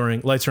top of the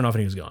ring. Lights turned off,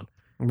 and he was gone.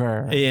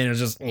 Right. And it was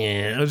just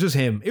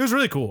him. It was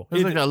really cool. It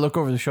was like a look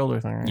over the shoulder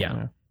thing. Right?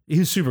 Yeah, he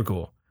was super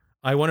cool.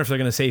 I wonder if they're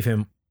going to save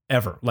him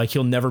ever. Like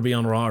he'll never be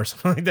on Raw or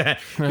something like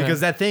that. Because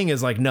that thing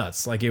is like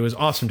nuts. Like it was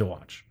awesome to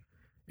watch.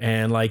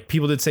 And like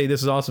people did say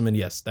this is awesome. And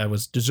yes, that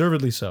was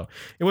deservedly so.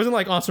 It wasn't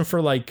like awesome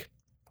for like,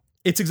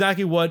 it's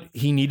exactly what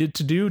he needed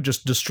to do.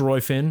 Just destroy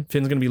Finn.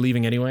 Finn's going to be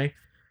leaving anyway.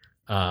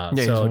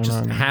 So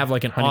just have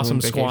like an awesome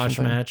squash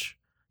match.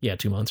 Yeah,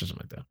 2 months or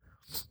something like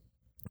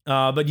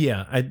that. But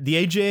yeah,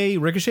 the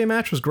AJ Ricochet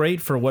match was great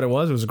for what it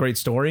was. It was a great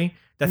story.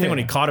 That thing when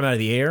he caught him out of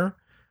the air.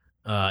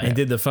 And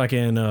did the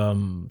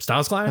fucking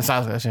Styles Clash?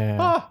 Styles Clash, yeah.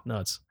 Oh,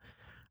 nuts.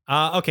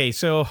 Okay,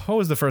 so what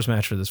was the first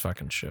match for this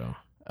fucking show?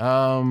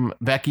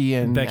 Becky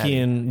and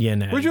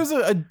Natty. Which was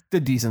a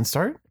decent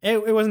start.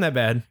 It wasn't that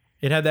bad.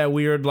 It had that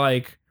weird,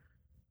 like,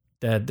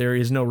 that there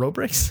is no rope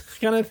breaks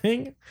kind of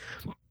thing.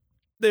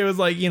 There was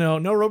like,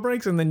 no rope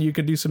breaks, and then you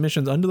could do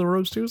submissions under the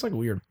ropes too. It's like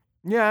weird.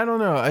 Yeah, I don't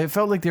know. I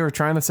felt like they were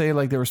trying to say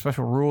like there were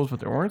special rules, but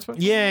there weren't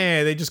special.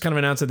 Yeah, they just kind of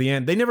announced at the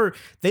end. They never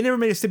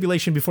made a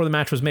stipulation before the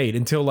match was made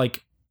until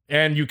like,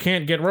 and you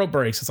can't get rope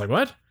breaks. It's like,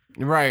 what?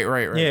 Right.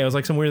 Yeah, it was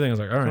like some weird thing. I was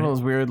like, all right. One of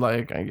those weird,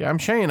 like, I'm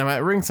Shane. I'm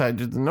at ringside.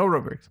 Just no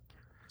rope breaks.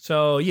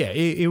 So yeah,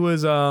 it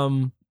was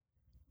a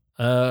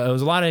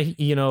lot of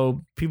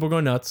people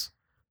going nuts.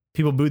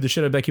 People booed the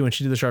shit out of Becky when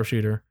she did the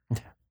sharpshooter,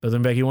 but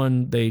then Becky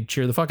won. They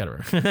cheered the fuck out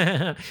of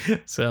her.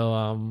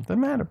 So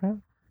doesn't matter,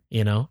 man.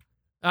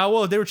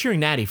 Well, they were cheering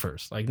Natty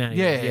first, like Natty.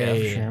 Yeah.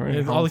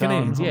 Sure. All the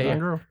Canadians,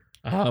 yeah.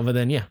 But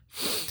then yeah.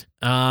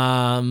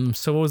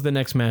 So what was the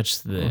next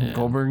match?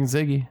 Goldberg and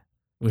Ziggy,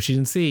 which you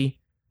didn't see.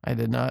 I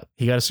did not.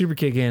 He got a super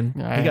kick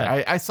in.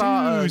 I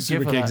saw two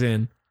super kicks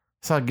in.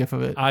 Saw a gif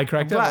of it. I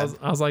cracked up.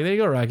 I was like, there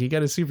you go, Rocky. You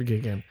got a super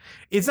kick in.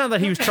 It's not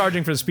that he was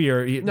charging for the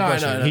spear.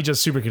 No. He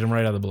just super kicked him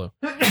right out of the blue.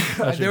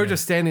 They were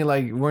just standing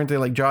like, weren't they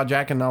like jaw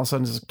jacking and all of a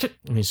sudden just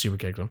and he super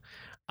kicked him.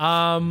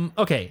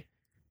 Okay.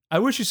 I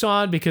wish you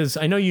saw it because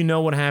I know you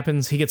know what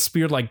happens. He gets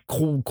speared like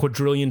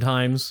quadrillion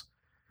times.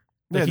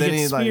 Like he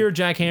gets speared,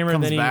 jackhammer,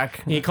 and then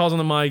he calls on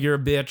the mic, you're a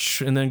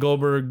bitch, and then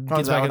Goldberg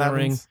gets back in the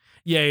ring.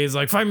 Yeah, he's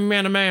like, fight me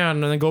man to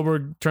man, and then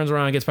Goldberg turns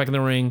around, gets back in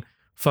the ring,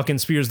 fucking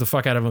spears the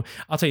fuck out of him.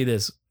 I'll tell you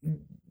this,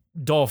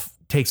 Dolph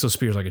takes those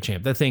spears like a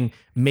champ. That thing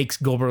makes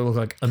Goldberg look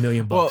like $1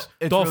 million. Dolph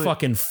really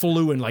fucking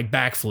flew and like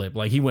backflip,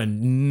 like he went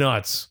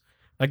nuts.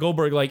 Like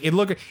Goldberg, like if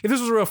this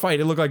was a real fight,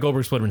 it looked like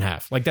Goldberg split him in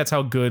half. Like that's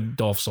how good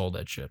Dolph sold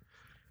that shit.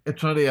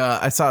 It's funny.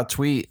 I saw a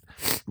tweet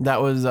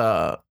that was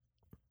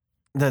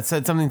that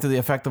said something to the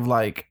effect of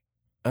like,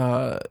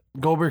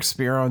 Goldberg's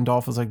spear on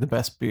Dolph was like the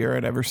best spear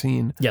I'd ever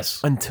seen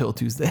Yes. until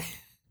Tuesday.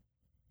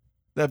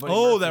 That Buddy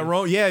Oh, Murphy- that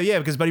roll. Yeah,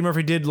 because Buddy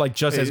Murphy did like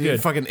just as he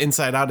good. fucking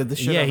inside outed the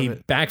shit Yeah, out he of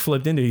it.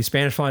 backflipped into it. He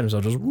Spanish flying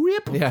himself. Just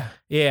whip. Yeah.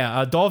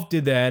 Yeah, Dolph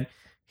did that.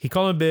 He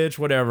called him a bitch,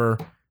 whatever.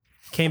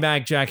 Came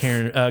back,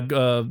 speared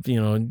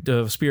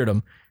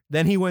him.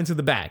 Then he went to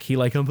the back. He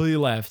like completely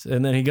left.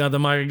 And then he got the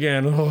mic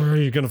again. Oh, are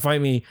you going to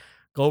fight me?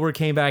 Goldberg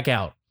came back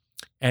out.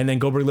 And then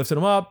Goldberg lifted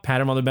him up,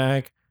 patted him on the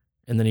back.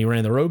 And then he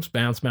ran the ropes,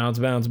 bounce, bounce,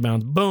 bounce,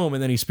 bounce, boom.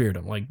 And then he speared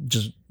him, like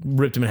just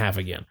ripped him in half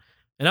again.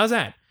 And that was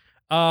that.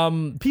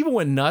 People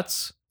went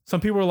nuts.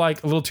 Some people were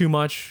like a little too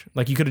much.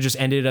 Like you could have just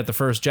ended it at the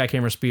first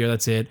jackhammer spear.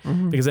 That's it.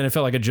 Mhm. Because then it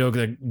felt like a joke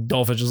that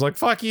Dolph was just like,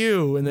 fuck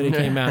you. And then he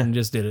came out and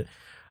just did it.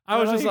 I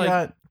was just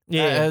like,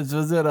 yeah.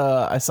 Was it?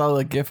 I saw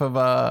the gif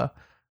of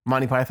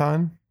Monty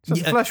Python.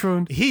 Just Yeah. a flesh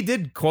wound. He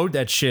did quote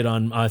that shit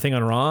on, I think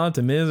on Raw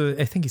to Miz.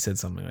 I think he said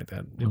something like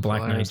that in Black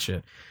Knight hilarious.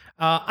 shit.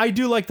 I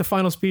do like the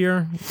final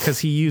spear because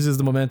he uses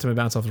the momentum and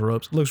bounce off the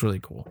ropes. It looks really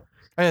cool.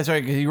 Oh, that's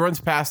right. 'Cause he runs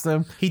past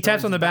them. He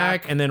taps Runs on the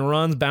back and then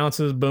runs,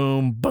 bounces,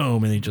 boom,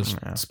 boom, and he just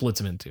Yeah. splits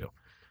him in two.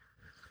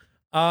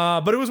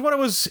 But it was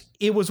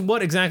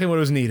exactly what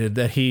was needed,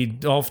 that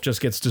Dolph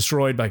just gets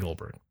destroyed by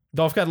Goldberg.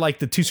 Dolph got like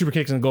the 2 super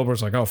kicks and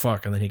Goldberg's like, oh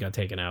fuck, and then he got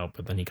taken out,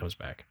 but then he comes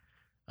back.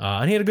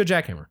 And he had a good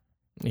jackhammer.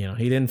 You know,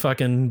 he didn't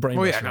fucking brain.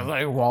 Oh yeah, 'cause,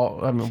 like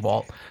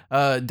Walt.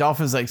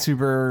 Dolph is like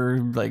super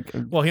like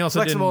Well, he also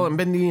flexible didn't and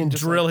bendy and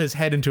just drill his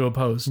head into a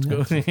post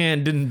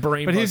and didn't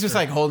brain. But he's buster. just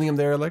like holding him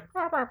there, like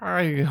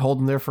you could hold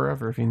him there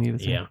forever if you needed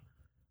to. Yeah.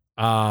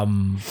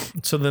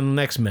 So the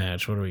next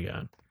match, what do we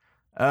got?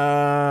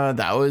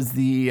 That was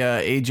the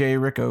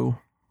AJ Rico.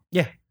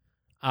 Yeah.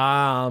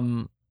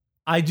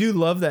 I do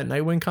love that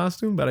Nightwing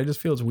costume, but I just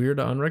feel it's weird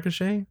on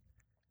Ricochet.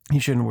 He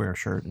shouldn't wear a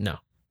shirt. No.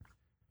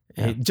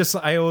 Yeah.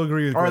 I will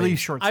agree with Or at Graves.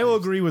 least short I will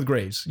sleeves. agree with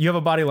Graves. You have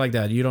a body like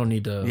that. You don't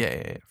need to.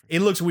 Yeah.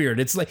 It looks weird.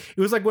 It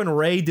was like when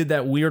Ray did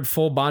that weird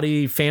full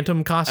body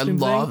Phantom I costume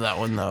love thing. that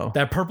one though.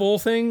 That purple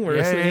thing. Where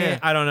Yeah.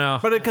 I don't know.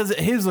 But because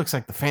his looks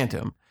like the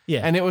Phantom.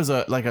 Yeah. And it was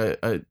a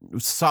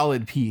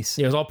solid piece.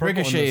 Yeah, it was all purple and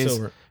Ricochet's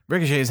silver.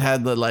 Ricochet's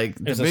had the like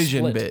It was a division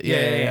split. bit.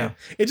 Yeah.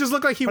 It just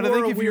looked like he But I wore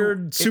think a if you-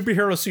 weird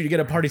superhero suit. You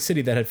get a Party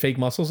City that had fake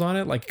muscles on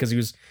it, like because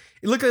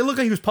it looked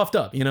like he was puffed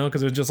up, you know,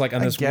 because it was just like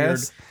on I this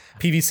guess.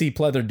 weird PVC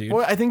pleather dude.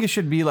 Well, I think it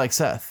should be like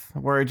Seth,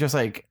 where it just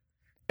like,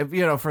 if,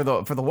 you know, for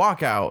the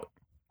walkout,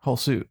 whole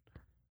suit.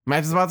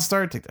 Match is about to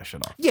start. Take that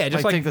shit off. Yeah,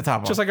 just like take the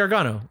top off. just like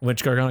Gargano,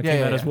 which Gargano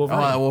came out as Wolverine.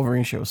 Oh, that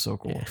Wolverine shit was so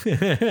cool.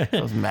 I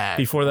was mad.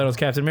 Before that was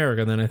Captain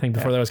America, and then I think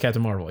before that was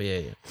Captain Marvel.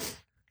 Yeah.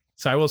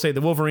 So I will say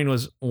the Wolverine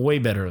was way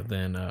better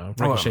than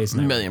Ricochet's.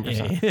 a million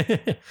percent.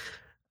 Yeah.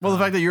 Well, the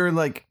fact that you're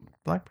like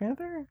Black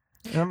Panther.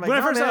 And I'm like, When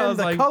I no, first saw it, man, I was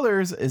the like-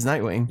 colors is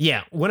Nightwing.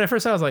 Yeah, when I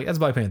first saw it, I was like, that's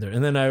Black Panther.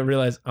 And then I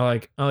realized, oh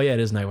yeah, it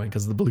is Nightwing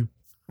because of the blue.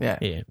 Yeah.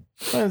 Yeah.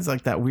 It's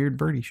like that weird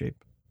birdie shape.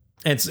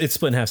 And it's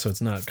split in half, so it's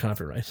not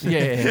copyright.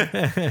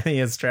 Yeah. He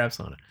has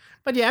straps on it.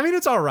 But yeah, I mean,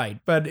 it's all right.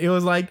 But it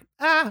was like,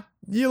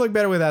 you look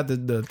better without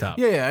the top.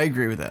 Yeah, I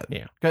agree with that.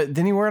 Yeah.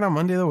 Didn't he wear it on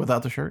Monday though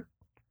without the shirt?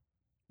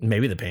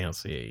 Maybe the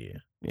pants. Yeah.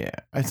 Yeah.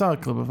 I saw a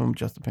clip of him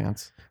just the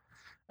pants.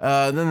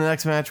 Then the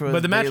next match was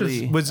But the match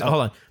Bayley. was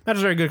hold on. Match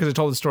was very good because it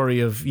told the story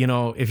of, you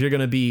know, if you're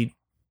gonna be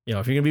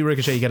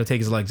Ricochet, you got to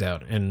take his legs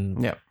out,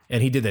 and Yeah.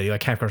 and he did that. He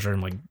like calf crushed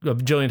him like a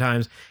bajillion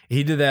times.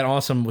 He did that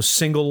awesome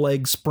single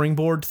leg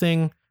springboard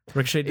thing.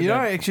 Ricochet did You know,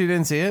 that. I actually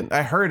didn't see it.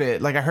 I heard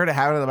it. Like I heard it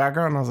happen in the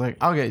background. And I was like,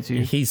 I'll get it to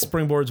you. He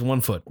springboards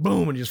 1 foot,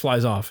 boom, and he just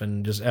flies off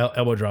and just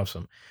elbow drops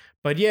him.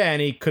 But yeah,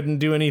 and he couldn't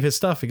do any of his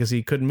stuff because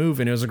he couldn't move,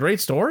 and it was a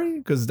great story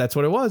because that's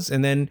what it was.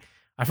 And then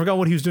I forgot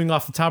what he was doing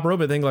off the top rope.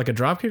 I think like a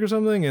drop kick or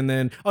something. And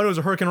then no, it was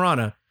a Hurricane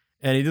Rana.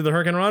 And he did the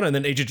Hurricane Rana, and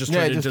then AJ just Yeah,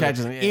 turned it it just into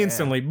catches him. Yeah,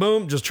 instantly,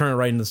 boom, just turn it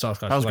right into the Stock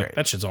Scotch. That was Like, great.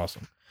 that shit's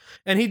awesome.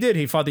 And he did.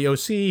 He fought the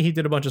OC. He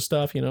did a bunch of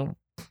stuff. You know,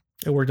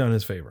 it worked out in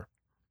his favor.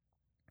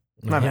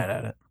 Not mad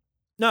at it.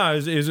 No,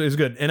 it was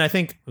good. And I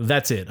think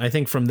that's it. I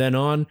think from then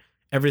on,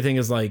 everything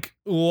is like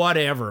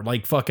whatever,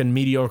 like fucking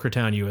mediocre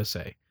town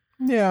USA.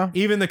 Yeah.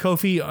 Even the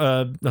Kofi,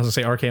 I was gonna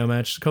say RKO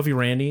match, Kofi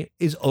Randy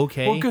is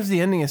okay. Well, because the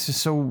ending is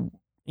just so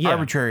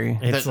arbitrary.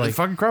 It's That like- the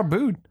fucking crowd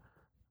booed.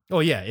 Oh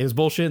yeah, it was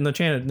bullshit, and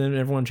then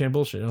everyone chanted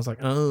bullshit. And I was like,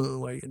 oh,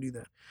 why are you gonna do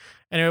that?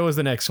 Anyway, it was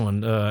the next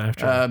one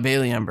after.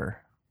 Bailey Ember.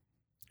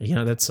 You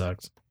know, that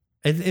sucks.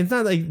 It's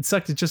not like it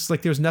sucked. It's just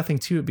like there's nothing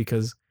to it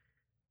because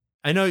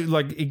I know,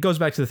 like, it goes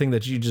back to the thing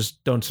that you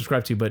just don't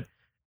subscribe to, but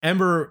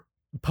Ember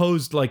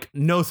posed like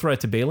no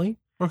threat to Bailey.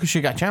 Well, because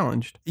she got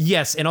challenged.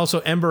 Yes, and also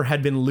Ember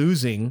had been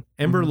losing.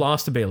 Ember Mhm.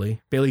 lost to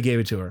Bailey. Bailey gave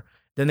it to her.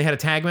 Then they had a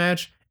tag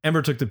match.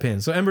 Ember took the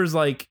pin. So Ember's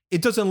like,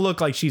 it doesn't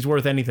look like she's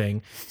worth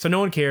anything. So no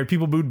one cared.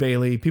 People booed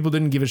Bailey. People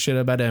didn't give a shit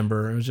about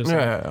Ember. It was just like,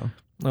 Yeah.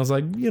 I was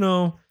like, you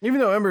know, Even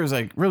though Ember is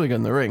like really good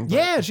in the ring. but-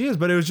 yeah, she is.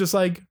 But it was just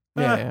like,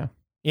 Yeah.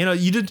 you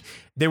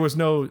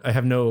know, I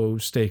have no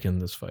stake in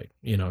this fight,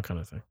 you know, kind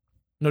of thing.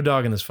 No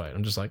dog in this fight.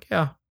 I'm just like,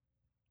 yeah,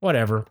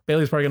 whatever.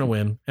 Bailey's probably going to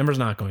win. Ember's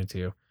not going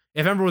to.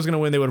 If Ember was going to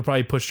win, they would have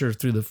probably pushed her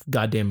through the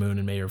goddamn moon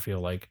and made her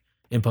feel like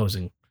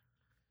imposing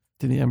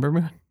To the Ember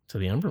Moon. to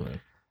the Ember moon.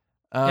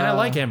 And I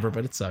like Ember,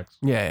 but it sucks.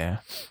 Yeah.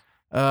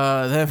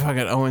 Then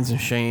fucking Owens and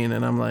Shane,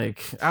 and I'm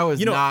like, I was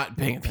not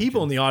paying attention.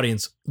 People in the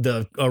audience,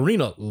 the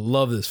arena,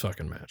 love this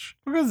fucking match.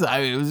 Because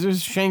it was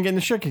just Shane getting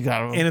the shit kicked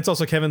out of him. And it's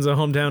also Kevin's a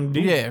hometown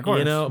dude. Yeah, of course.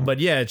 You know, but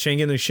yeah, Shane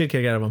getting the shit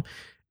kicked out of him.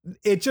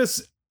 It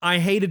just, I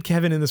hated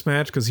Kevin in this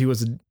match because he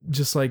was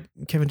just like,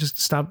 Kevin, just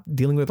stop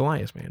dealing with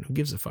Elias, man. Who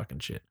gives a fucking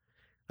shit?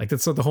 Like,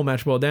 that's what the whole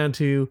match boiled down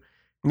to.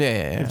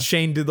 Yeah. And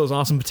Shane did those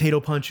awesome potato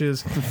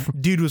punches.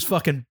 Dude was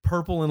fucking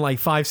purple in like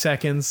 5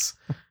 seconds.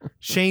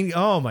 Shane,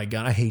 oh my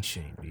God, I hate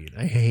Shane, dude.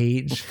 I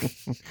hate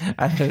Shane.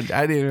 I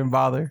didn't even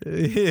bother.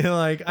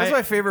 Like, That's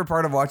my favorite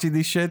part of watching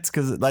these shits,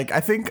 because like I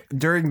think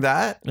during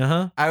that,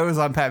 I was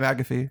on Pat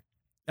McAfee.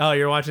 Oh,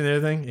 you're watching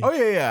everything? Oh,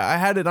 yeah. I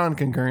had it on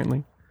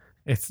concurrently.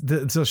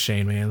 It's a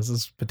Shane, man. This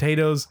is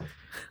potatoes.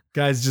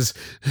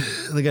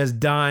 The guy's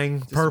dying.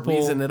 Just purple.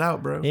 wheezing it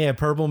out, bro. Yeah,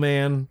 purple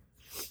man.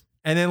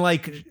 And then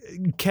like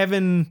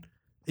Kevin,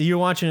 you're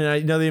watching it.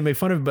 I know they make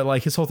fun of it, but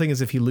like his whole thing is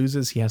if he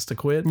loses, he has to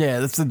quit. Yeah,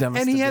 that's the dumbest.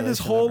 And he had this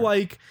whole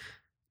like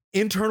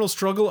internal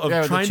struggle of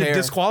trying to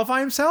disqualify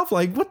himself.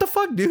 Like, what the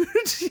fuck, dude?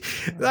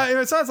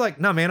 It sounds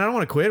like, no, man, I don't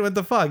want to quit. What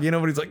the fuck? You know,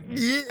 but he's like,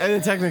 yeah. And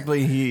then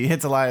technically he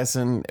hits Elias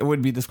and it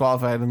would be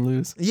disqualified and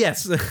lose.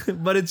 Yes.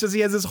 But it's just, he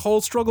has this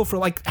whole struggle for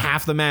like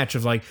half the match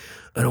of like,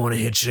 I don't want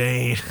to hit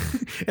Shane.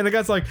 And the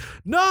guy's like,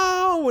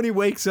 no, when he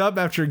wakes up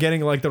after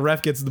getting like the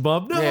ref gets the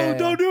bump. No,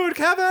 don't do it,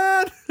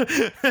 Kevin.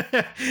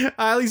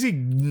 At least he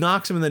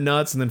knocks him in the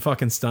nuts and then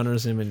fucking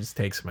stunners him and just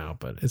takes him out.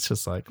 But it's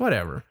just like,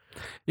 whatever.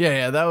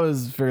 Yeah, that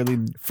was fairly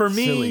for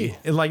me, silly.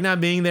 Like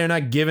not being there,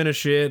 not giving a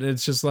shit.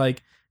 It's just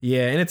like,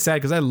 yeah, and it's sad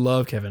because I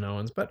love Kevin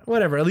Owens, but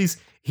whatever. At least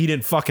he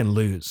didn't fucking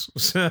lose.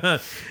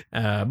 But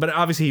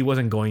obviously he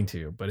wasn't going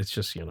to. But it's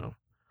just, you know.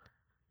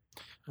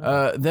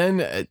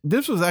 Then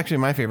this was actually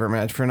my favorite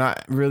match for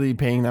not really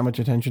paying that much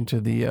attention to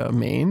the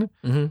main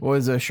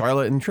was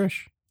Charlotte and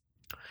Trish.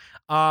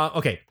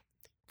 Okay.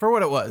 For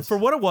what it was.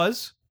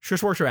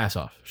 Trish worked her ass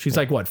off. She's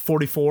like what,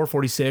 44,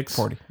 46?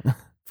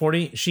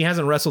 40. She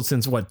hasn't wrestled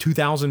since what,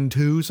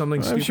 2002,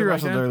 something stupid. She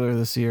wrestled earlier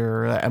this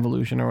year, or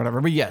Evolution or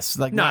whatever. But yes,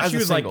 like no, she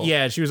was single.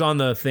 She was on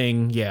the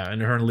thing, and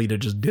her and Lita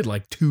just did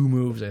like 2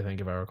 moves, I think,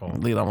 if I recall.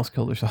 Lita almost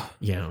killed herself.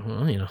 Yeah,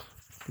 well, you know,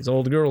 these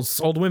old girls,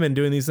 old women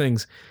doing these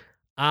things.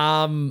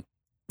 For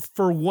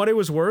what it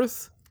was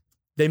worth,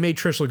 they made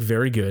Trish look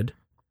very good.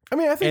 I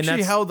mean, I think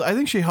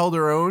she held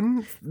her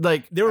own.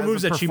 Like there were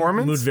moves that she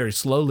moved very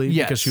slowly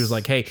because she was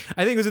like, "Hey,"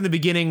 I think it was in the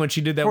beginning when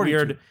she did that 42.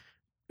 Weird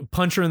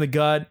punch her in the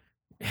gut,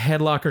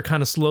 headlock her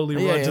kind of slowly,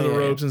 run to the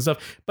ropes and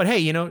stuff. But hey,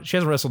 you know, she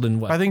hasn't wrestled in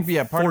what? I think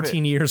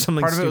 14 years,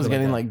 something. Part of it was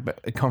getting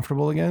like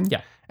comfortable again.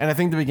 Yeah, and I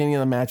think the beginning of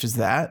the match is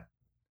that,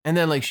 and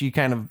then like she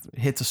kind of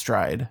hits a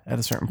stride at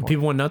a certain point.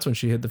 People went nuts when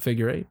she hit the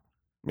figure 8.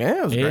 Yeah,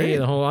 it was great.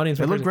 The whole audience.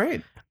 It looked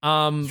great.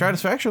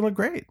 Stratisfaction looked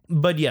great.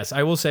 But yes,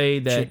 I will say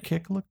that Chick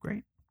kick looked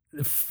great.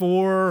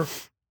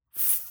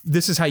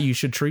 This is how you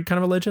should treat kind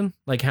of a legend.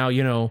 Like how,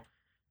 you know,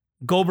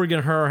 Goldberg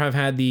and her have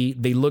had they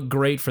look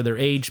great for their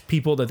age.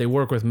 People that they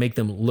work with make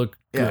them look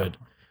good.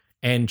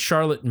 And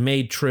Charlotte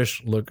made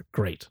Trish look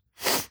great.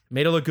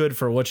 Made her look good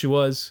for what she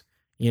was.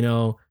 You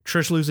know,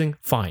 Trish losing,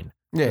 fine.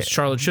 Yeah.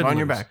 Charlotte shouldn't on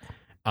your back.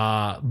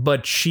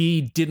 But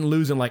she didn't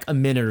lose in like a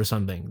minute or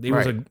something.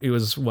 It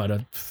was what,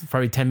 a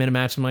probably 10-minute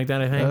match, something like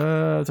that, I think.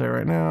 I'll tell you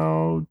right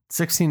now,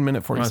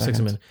 16-minute, 40 seconds.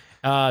 16 minutes.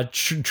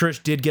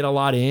 Trish did get a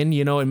lot in,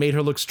 you know, it made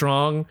her look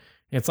strong.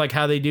 It's like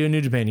how they do in New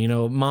Japan, you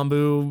know,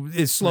 Mambu,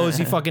 as slow as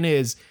he fucking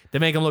is, they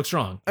make him look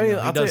strong. I mean,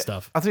 he does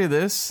stuff. I'll tell you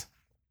this,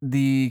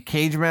 the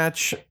cage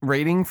match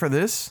rating for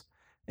this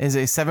is a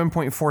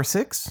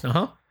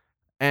 7.46.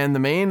 And the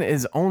main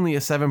is only a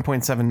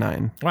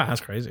 7.79. Wow, that's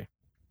crazy.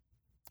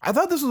 I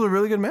thought this was a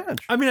really good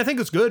match. I mean, I think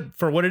it's good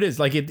for what it is.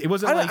 Like it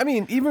wasn't. I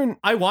mean, even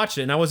I watched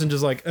it and I wasn't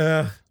just like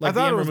the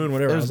Ember Moon,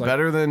 whatever. It was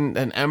better than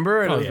an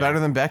Ember, and it was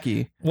better than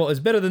Becky. Well, it's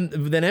better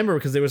than Ember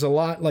because there was a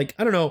lot. Like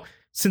I don't know,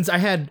 since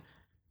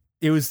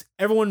it was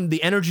everyone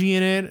the energy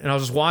in it, and I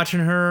was just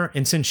watching her,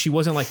 and since she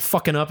wasn't like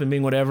fucking up and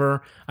being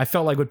whatever, I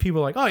felt like when people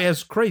were like, oh yeah,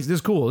 it's crazy,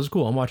 this is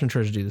cool. I'm watching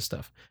Trish do this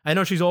stuff. I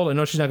know she's old, I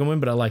know she's not gonna win,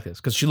 but I like this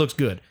because she looks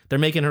good. They're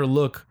making her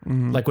look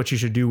like what you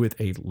should do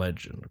with a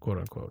legend, quote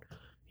unquote.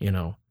 You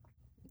know.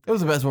 It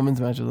was the best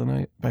women's match of the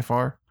night by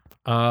far.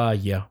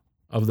 Yeah.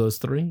 Of those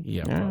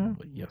 3,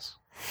 probably yes.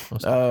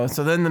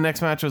 So then the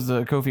next match was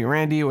the Kofi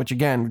Randy, which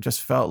again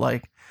just felt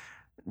like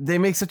they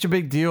make such a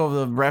big deal of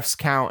the refs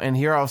count, and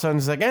here all of a sudden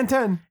it's like and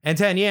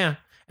 10, yeah.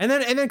 And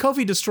then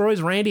Kofi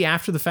destroys Randy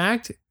after the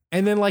fact,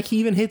 and then like he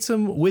even hits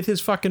him with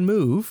his fucking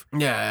move.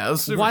 Yeah, it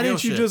was super why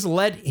didn't you just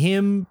let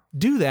him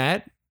do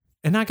that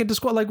and not get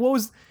disqualified? Like what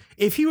was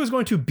if he was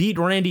going to beat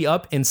Randy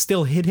up and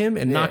still hit him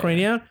and knock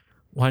Randy out?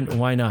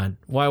 Why not?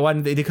 Why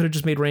didn't they could have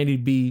just made Randy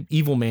be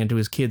evil man to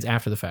his kids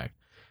after the fact?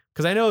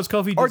 Because I know it's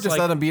Kofi. Or just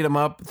let him beat him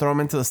up, throw him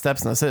into the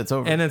steps, and that's it. It's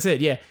over. And that's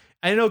it. Yeah.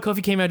 I know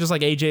Kofi came out just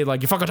like AJ,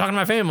 like, you're fucking talking to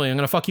my family. I'm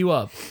going to fuck you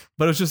up.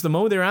 But it was just the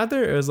moment they were out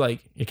there, it was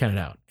like, you're counted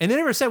out. And they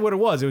never said what it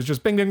was. It was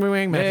just bing, bing, bing,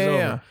 bing, match is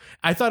over.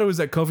 I thought it was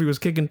that Kofi was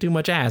kicking too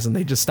much ass and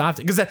they just stopped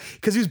it.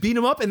 Because he was beating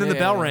him up and then the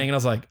bell rang and I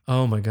was like,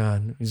 oh my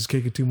God, he's just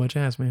kicking too much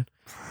ass, man.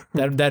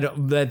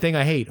 That thing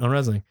I hate on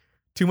wrestling.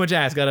 Too much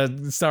ass.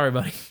 Sorry,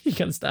 buddy. You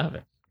gotta stop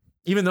it.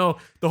 Even though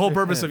the whole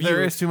purpose of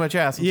there you is too much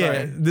ass. I'm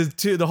sorry.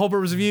 the whole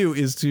purpose of you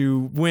is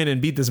to win and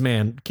beat this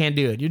man. Can't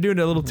do it. You're doing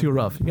it a little too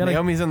rough. You gotta,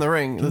 Naomi's in the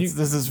ring. This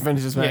is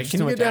finish this match. can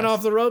Too you much get down ass.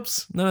 off the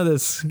ropes? None of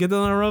this. Get down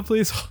on the rope,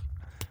 please.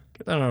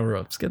 Get down on the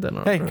ropes. Get down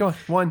on the Hey, ropes. go on.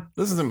 1.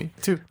 Listen to me.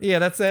 2. Yeah,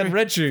 that's that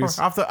red 4. shoes.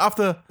 Off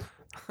the.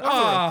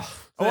 Oh,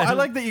 Oh, I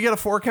like that you get a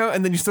 4 count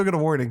and then you still get a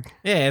warning.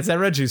 yeah, it's that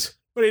red shoes.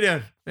 What are you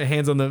doing?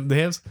 Hands on the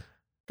hips.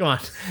 Come on.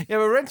 Yeah,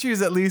 but Red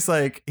Shoes at least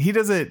like he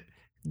does it.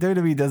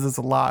 WWE does this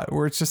a lot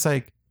where it's just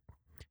like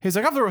he's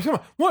like off the ropes. Come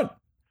on, 1,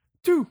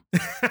 2,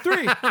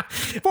 3,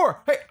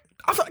 4. Hey,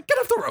 get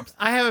off the ropes.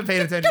 I haven't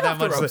paid attention Get that off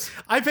the much. ropes.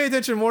 I pay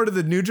attention more to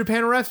the New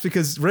Japan refs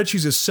because Red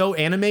Shoes is so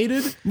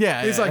animated.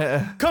 Yeah, He's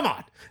like, come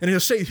on. And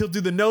he'll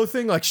do the no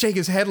thing, like shake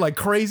his head like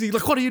crazy.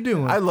 Like, what are you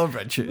doing? I love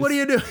Red Shoes. What are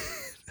you doing?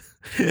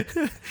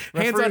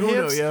 Hands on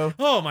Uno, hips. yo.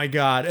 Oh my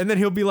god! And then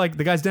he'll be like,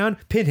 the guy's down,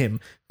 pin him.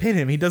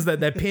 He does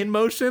that pin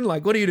motion.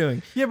 Like, what are you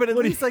doing? Yeah, but at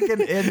least like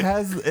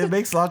it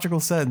makes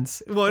logical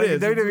sense. Well, it like,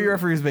 is. WWE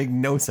referees make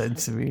no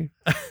sense to me.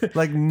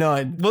 Like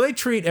none. Well, they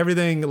treat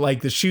everything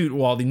like the shoot,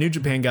 while the New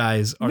Japan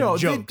guys are No,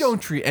 jokes. they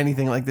don't treat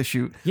anything like the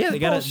shoot. Yeah, It's they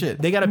got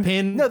bullshit. They got a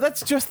pin. No,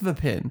 that's just the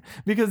pin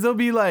because they'll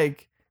be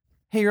like,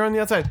 "Hey, you're on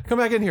the outside. Come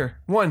back in here.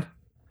 1,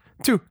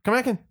 2. Come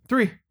back in.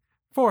 3,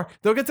 4."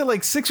 They'll get to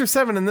like 6 or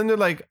 7, and then they're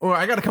like, "Oh,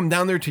 I got to come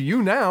down there to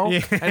you now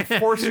Yeah. and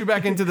force you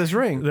back into this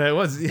ring." That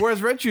was.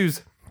 Whereas Red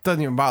Shoes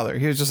doesn't even bother.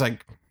 He was just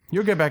like,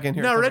 "You'll get back in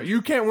here. No, Red-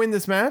 You can't win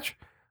this match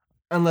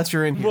unless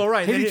you're in here. Well,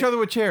 right, Hit then each he- other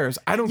with chairs.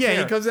 I don't Yeah,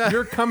 care. he comes out-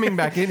 You're coming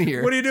back in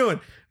here." What are you doing?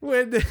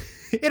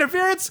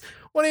 Interference?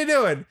 What are you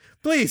doing?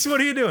 Please, what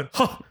are you doing?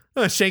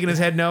 Shaking his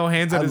head, no,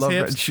 hands on I his love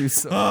hips. Red Shoes.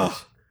 So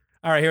Oh.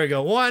 All right, here we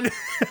go. 1,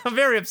 I'm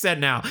very upset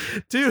now.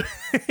 2,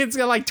 it's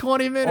got like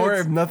 20 minutes. Or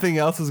if nothing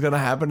else is gonna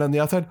happen on the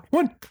outside,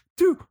 1,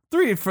 2,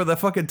 3 for the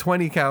fucking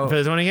 20 count. for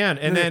this one again,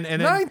 and then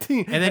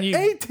 19, and then you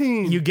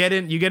 18. you get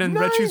in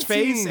Red Shoes'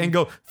 face 19. and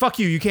go, fuck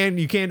you. You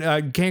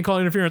can't call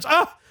interference.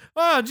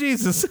 Oh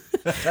Jesus,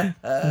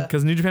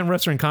 because New Japan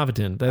refs are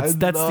incompetent. That's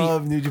I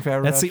love New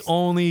Japan refs. that's the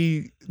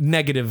only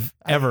negative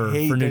ever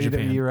hate for New WWE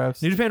Japan.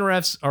 refs. New Japan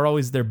refs are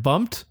always they're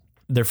bumped.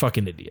 They're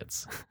fucking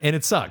idiots, and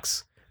it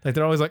sucks. Like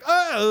they're always like,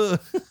 oh,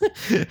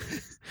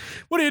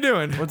 what are you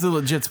doing? What's a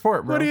legit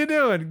sport, bro? What are you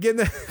doing? Getting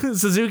the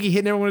Suzuki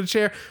hitting everyone with a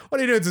chair. What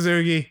are you doing,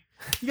 Suzuki?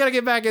 You got to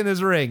get back in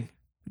this ring.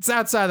 It's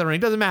outside the ring.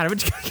 Doesn't matter,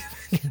 but you got to get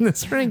back in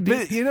this ring, dude.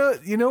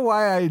 But you know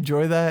why I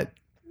enjoy that?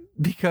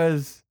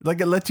 Because like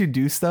it lets you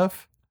do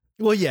stuff.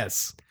 Well,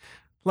 yes.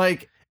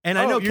 Like, And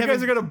I know you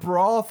guys are gonna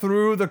brawl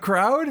through the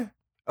crowd.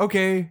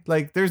 Okay,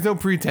 like there's no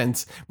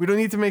pretense. We don't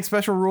need to make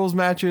special rules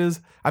matches.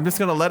 I'm just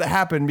gonna let it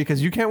happen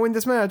because you can't win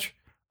this match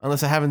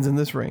unless it happens in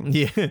this ring.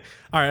 Yeah.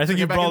 All right. I think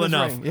you get back in brawled this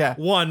enough. ring. Yeah.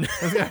 1.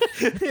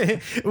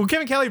 Well,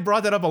 Kevin Kelly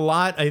brought that up a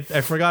lot. I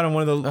forgot on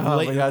one of the Oh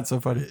my god, it's so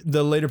funny.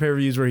 the later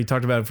pay-per-views where he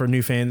talked about it for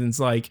new fans. And it's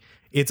like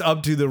it's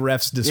up to the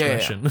ref's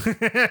discretion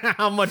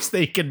how much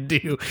they can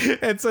do.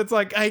 And so it's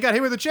like, he got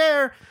hit with a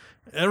chair.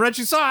 And Red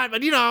Shoes saw it,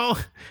 but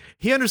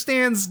he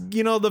understands,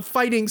 the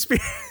fighting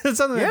spirit.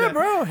 Something like Yeah, that.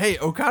 bro. Hey,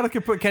 Okada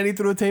can put Kenny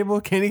through a table.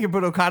 Kenny can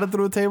put Okada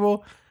through a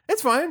table.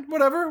 It's fine.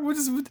 Whatever. We'll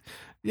just,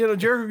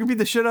 Jericho can beat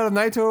the shit out of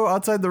Naito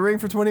outside the ring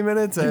for 20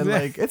 minutes, and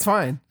like it's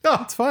fine. Oh,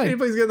 It's fine. Can you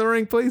please get in the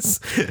ring, please?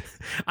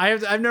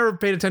 I've never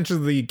paid attention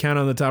to the count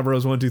on the top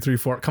rows. 1, 2, 3,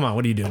 4. Come on,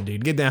 what are you doing,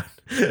 dude? Get down.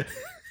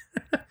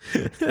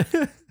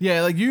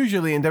 Yeah, like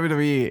usually in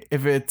WWE,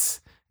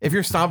 if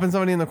you're stomping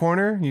somebody in the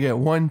corner, you get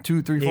 1,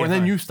 2, 3, 4, Yeah, and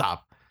then fine. you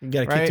stop. You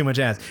gotta kick Right? too much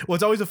ass. Well,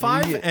 it's always a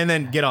 5 get- and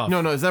then get off.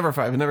 No, it's never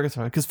 5. It never gets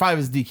 5 because 5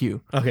 is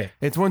DQ. Okay.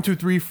 It's 1, 2,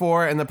 3,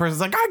 4, and the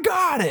person's like, "I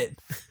got it.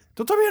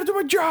 Don't tell me how to do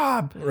my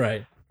job."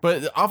 Right.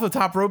 But off the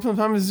top rope,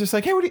 sometimes it's just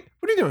like, "Hey, what are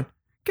you doing?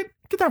 Get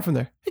down from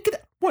there. Hey, get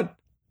down. 1,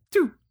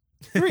 2,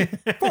 3,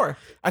 4.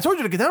 I told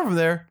you to get down from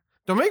there.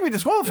 Don't make me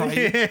disqualify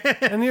you."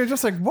 And you're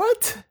just like,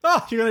 "What?"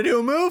 Oh, you're gonna do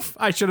a move?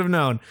 I should have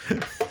known.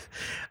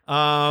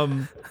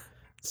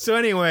 So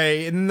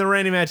anyway, in the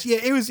Randy match, yeah,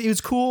 it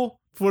was cool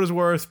for what it's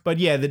worth, but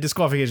yeah, the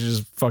disqualification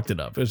just fucked it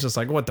up. It was just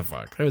like, what the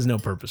fuck? There was no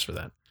purpose for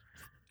that.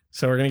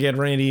 So we're gonna get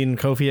Randy and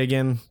Kofi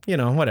again,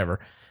 whatever.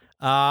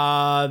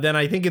 Then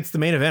I think it's the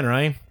main event,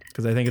 right?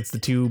 Because I think it's the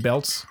 2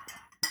 belts.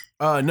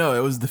 No,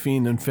 it was the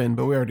Fiend and Finn,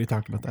 but we already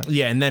talked about that.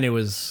 Yeah, and then it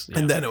was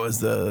And then it was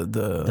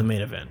the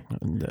main event.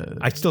 the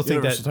I still think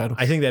Universal that title.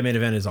 I think that main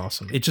event is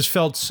awesome. It just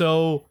felt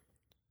so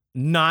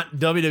not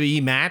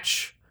WWE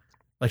match.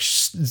 Like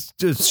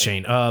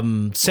Shane,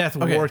 Seth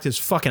Okay. worked his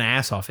fucking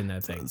ass off in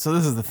that thing. So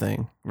this is the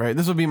thing, right?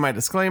 This will be my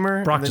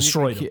disclaimer. Brock and then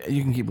destroyed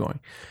you can keep going.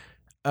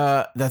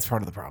 That's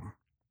part of the problem.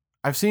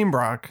 I've seen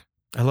Brock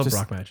I love Just-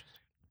 Brock match.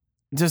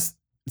 just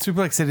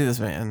Suplex City this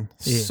man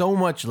Yeah. so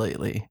much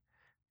lately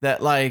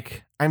that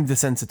like I'm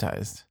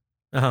desensitized.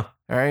 Uh-huh.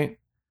 All right,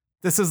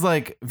 this is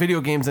like video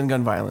games and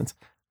gun violence.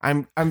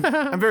 I'm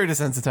very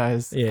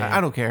desensitized. Yeah.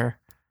 I don't care.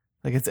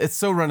 Like it's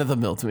so run of the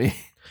mill to me,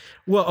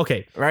 Well,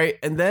 okay. right?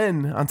 And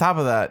then on top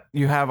of that,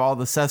 you have all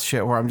the Seth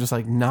shit where I'm just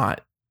like not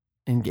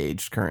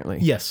engaged currently.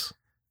 Yes.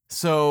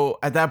 So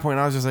at that point,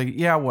 I was just like,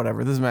 yeah,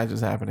 whatever. This match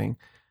is happening.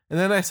 And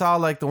then I saw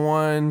like the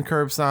one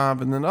curb stomp,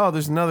 and then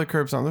there's another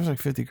curb stomp. There's like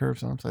 50 curb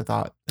stomps, I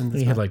thought. And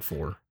He had like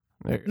 4.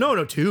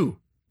 No, 2.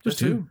 Just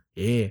 2.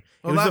 Yeah.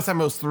 Well, last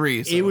time it was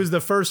 3. So. It was the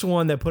first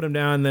one that put him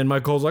down. And then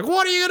Michael Cole's like,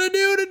 "What are you gonna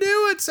do to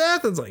do it,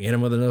 Seth?" It's like, hit him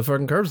with another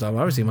fucking curb stomp.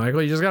 Obviously,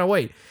 Michael, you just gotta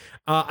wait.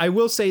 I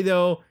will say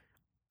though,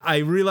 I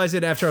realized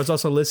it after I was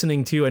also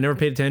listening to. I never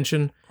paid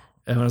attention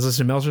when I was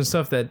listening to Meltzer and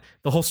stuff. That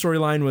the whole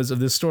storyline of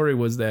this story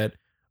was that.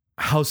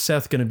 How's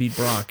Seth gonna beat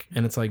Brock?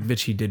 And it's like,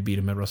 bitch, he did beat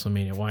him at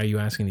WrestleMania. Why are you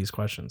asking these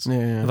questions?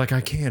 Yeah. Like,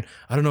 I can't.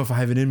 I don't know if I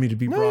have it in me to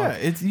beat Brock.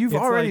 Yeah, you've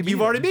already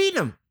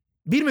beaten him.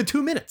 Beat him in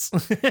 2 minutes.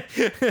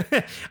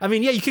 I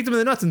mean, yeah, you kicked him in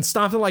the nuts and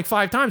stomped him like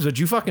 5 times, but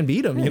you fucking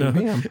beat him. You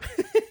know,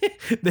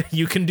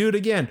 you can do it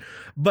again.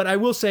 But I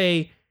will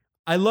say,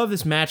 I love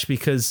this match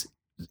because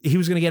he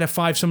was gonna get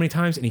F5 so many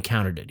times and he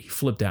countered it. He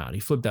flipped out. I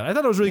thought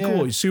that was really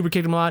cool. He super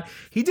kicked him a lot.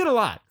 He did a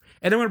lot.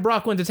 And then when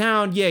Brock went to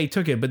town, yeah, he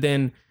took it. But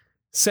then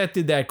Seth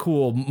did that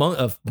cool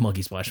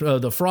monkey splash,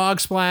 the frog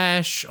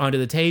splash onto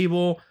the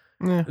table.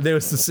 Yeah. There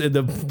was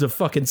the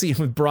fucking scene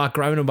with Brock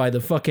grabbing him by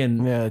the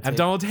fucking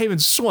abdominal tape and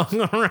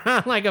swung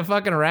around like a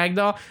fucking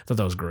ragdoll. I thought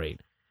that was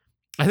great.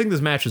 I think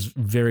this match was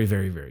very,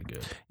 very, very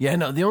good. Yeah,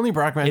 no, the only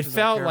Brock match it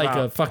felt like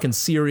a fucking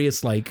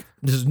serious, like,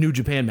 this is New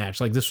Japan match.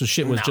 Like, this was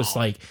just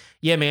like,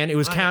 yeah, man, it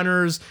was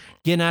counters,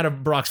 getting out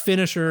of Brock's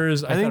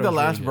finishers. I think the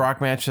last really Brock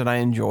match that I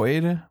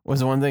enjoyed was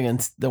the one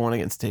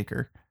against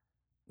Taker.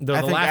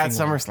 I think at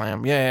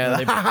SummerSlam.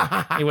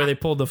 Yeah. Where they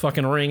pulled the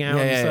fucking ring out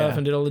and stuff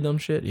and did all the dumb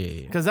shit.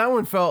 Yeah. Because that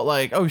one felt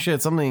like, oh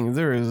shit,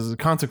 there is a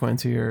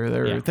consequence here.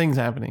 There are things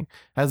happening.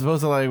 As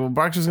opposed to like, well,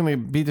 Brock's just going to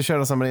beat the shit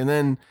out of somebody and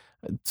then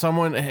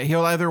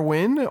he'll either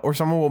win or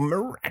someone will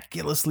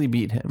miraculously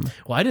beat him.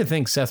 Well, I didn't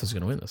think Seth was going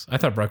to win this. I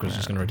thought Brock was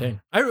just going to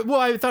retain. I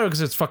thought it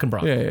because it's fucking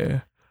Brock. Yeah.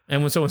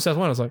 And when Seth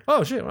won, I was like,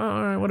 oh shit, well,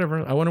 all right,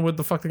 whatever. I wonder what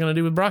the fuck they're going to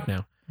do with Brock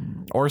now.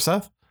 Or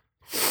Seth.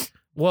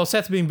 Well,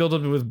 Seth's being built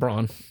up with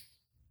Braun.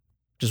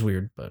 Just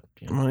weird, but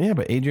well, yeah.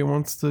 But AJ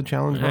wants to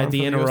challenge Braun. At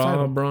the end of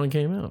Raw, Braun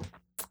came out.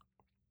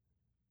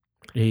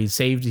 He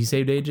saved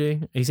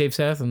AJ. He saved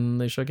Seth,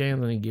 and they shook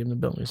hands, and he gave him the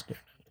belt.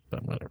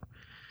 But whatever.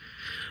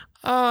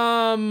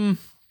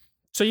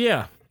 So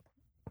yeah.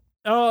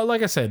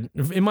 Like I said,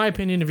 in my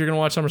opinion, if you're gonna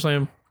watch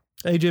SummerSlam,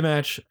 AJ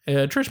match,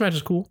 Trish match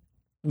is cool.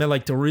 They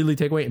like to really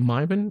take away, in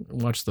my opinion,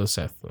 watch the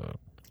Seth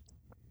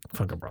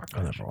fucking Brock.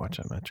 I'll never watch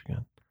that match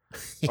again,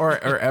 or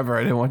ever.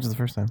 I didn't watch it the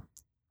first time.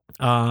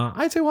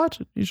 I'd say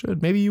watch it. You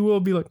should. Maybe you will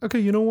be like, okay,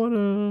 you know what?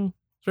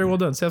 It's very well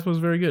done. Seth was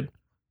very good.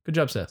 Good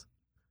job, Seth.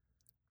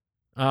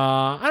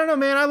 I don't know,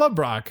 man. I love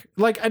Brock.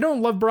 Like, I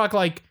don't love Brock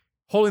like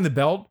holding the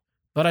belt,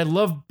 but I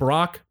love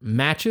Brock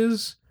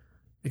matches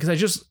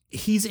because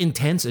he's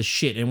intense as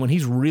shit. And when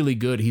he's really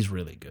good, he's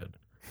really good.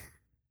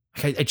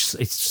 Like, I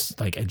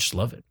just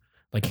love it.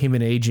 Like him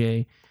and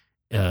AJ,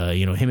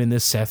 him in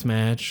this Seth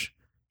match,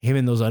 him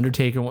in those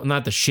Undertaker one,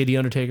 not the shitty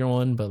Undertaker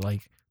one, but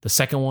like the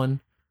second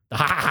one.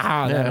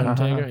 That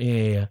Undertaker.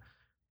 Yeah.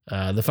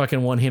 The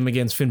fucking one him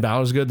against Finn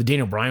Balor is good. The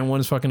Daniel Bryan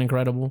one is fucking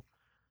incredible.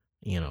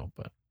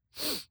 But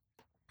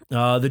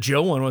the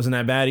Joe one wasn't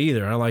that bad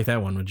either. I like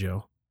that one with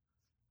Joe.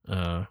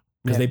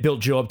 Because they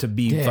built Joe up to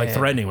be like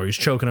threatening, where he's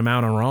choking him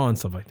out on Raw and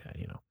stuff like that.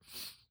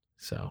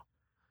 So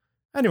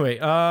anyway,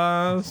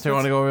 so you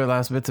want to go over the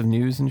last bits of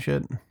news and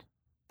shit?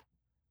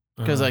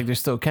 Because like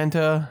there's still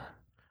Kenta.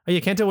 Oh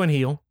yeah, Kenta went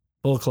heel.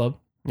 Bullet Club.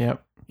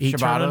 Yep. He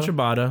turned on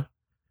Shibata.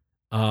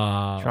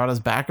 Shibata's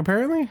back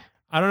apparently.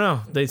 I don't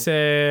know. They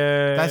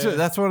say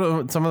that's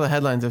what some of the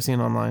headlines I've seen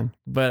online.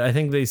 But I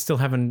think they still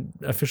haven't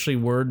officially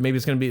word. Maybe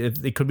it's gonna be.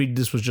 It could be.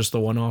 This was just a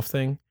one-off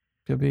thing.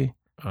 Could be.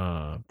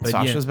 But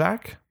Sasha's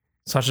back.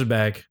 Sasha's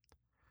back.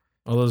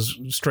 All those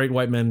straight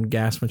white men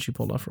gasped when she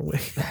pulled off her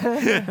wig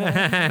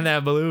and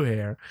that blue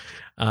hair.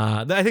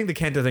 I think the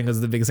Kenta thing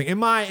was the biggest thing in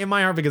my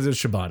heart because it was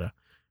Shibata,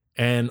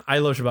 and I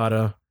love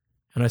Shibata.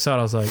 And I saw it,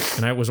 I was like,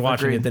 and I was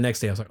watching it the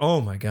next day. I was like,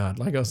 oh my God.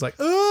 Like, I was like,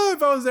 oh,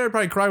 if I was there, I'd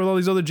probably cry with all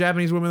these other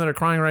Japanese women that are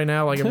crying right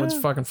now. Like, everyone's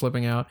fucking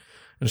flipping out.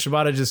 And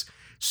Shibata just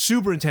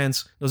super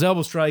intense. Those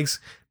elbow strikes,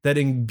 that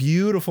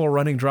beautiful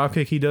running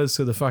dropkick he does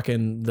to the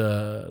fucking,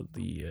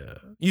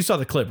 you saw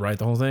the clip, right?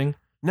 The whole thing?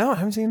 No, I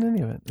haven't seen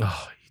any of it.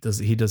 Oh,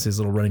 he does his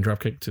little running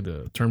dropkick to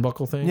the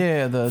turnbuckle thing.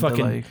 Yeah, the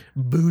fucking like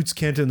boots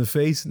Kenta in the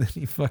face, and then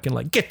he fucking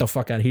like, get the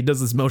fuck out. He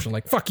does this motion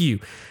like, fuck you.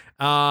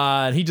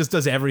 He just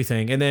does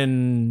everything, and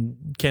then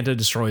Kenta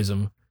destroys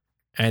him,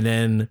 and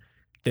then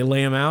they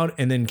lay him out,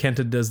 and then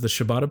Kenta does the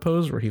Shibata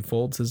pose where he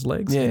folds his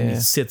legs and he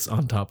sits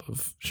on top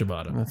of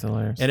Shibata. That's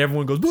hilarious. And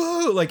everyone goes,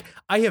 boo! Like,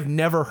 I have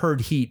never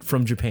heard heat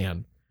from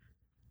Japan.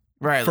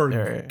 Right.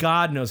 For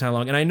God knows how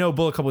long. And I know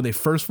Bullet Club, when they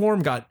first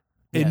formed, got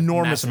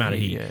enormous amount of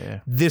heat. Yeah.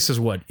 This is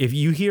what, if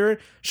you hear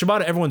it,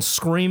 Shibata, everyone's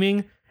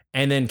screaming,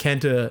 and then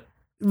Kenta,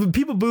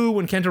 people boo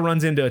when Kenta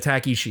runs in to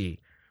attack Ishii.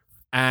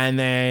 And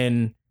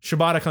then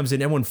Shibata comes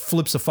in, everyone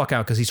flips the fuck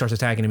out because he starts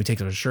attacking him. He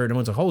takes off his shirt.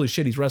 Everyone's like, holy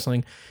shit, he's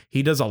wrestling.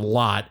 He does a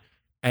lot.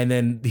 And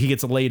then he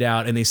gets laid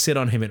out and they sit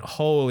on him and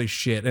holy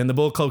shit. And the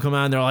Bullet Club come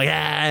out and they're like,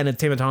 and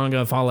it's Tama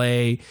Tonga,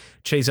 Fale,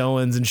 Chase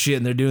Owens and shit.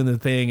 And they're doing the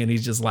thing and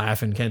he's just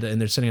laughing. Kenta, and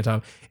they're sitting on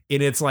top.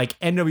 And it's like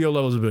NWO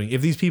levels of booing.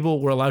 If these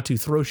people were allowed to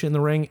throw shit in the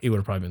ring, it would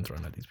have probably been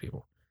thrown at these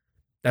people.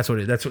 That's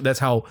what that's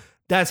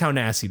how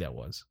nasty that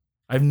was.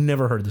 I've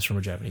never heard this from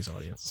a Japanese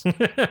audience.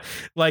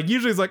 Like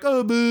usually it's like,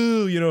 oh,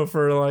 boo, you know,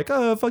 for like,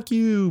 oh, fuck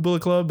you,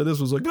 Bullet Club. But this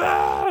was like,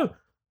 ah,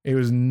 it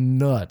was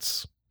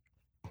nuts.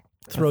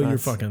 Throw your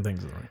fucking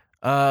things in the ring.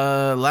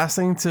 Last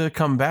thing to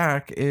come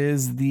back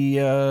is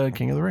the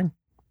King of the Ring.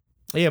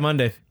 Yeah,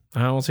 Monday.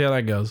 I will see how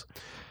that goes.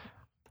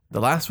 The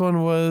last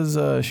one was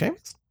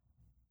Sheamus.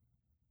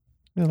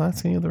 The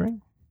last King of the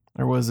Ring,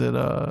 or was it?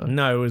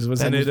 No, it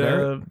wasn't it?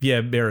 Barrett?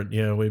 Yeah, Barrett.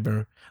 Yeah, Wade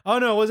Barrett. Oh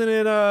no, wasn't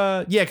it?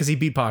 Yeah, because he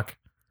beat Pac.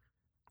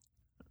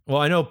 Well,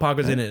 I know Pac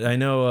was in it. I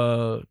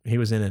know he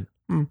was in it.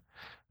 All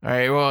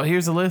right. Well,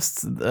 here's the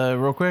list,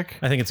 real quick.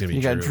 I think it's gonna be.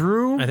 You got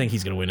Drew. I think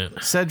he's gonna win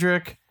it.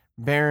 Cedric,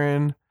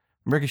 Baron,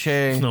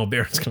 Ricochet. No,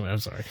 Barrett's gonna win. I'm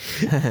sorry.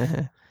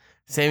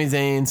 Sami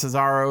Zayn,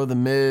 Cesaro, The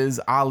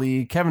Miz,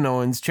 Ali, Kevin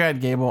Owens, Chad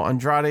Gable,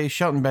 Andrade,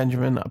 Shelton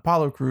Benjamin,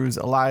 Apollo Crews,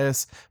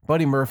 Elias,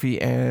 Buddy Murphy,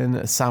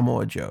 and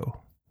Samoa Joe.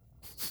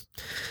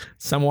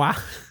 Samoa?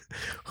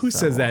 Who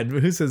says that?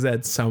 Who says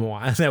that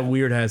Samoa? That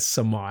weird ass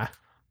Samoa.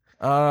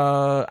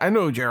 I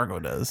know Jericho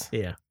does.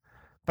 Yeah.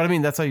 But I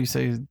mean, that's how you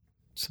say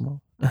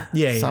Samoa.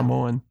 Yeah.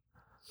 Samoan.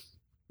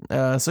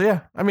 So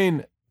yeah, I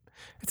mean,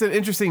 it's an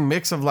interesting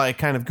mix of like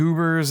kind of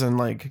goobers and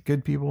like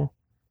good people.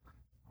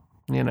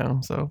 You know,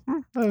 so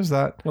there's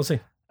that. We'll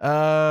see.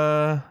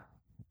 Orange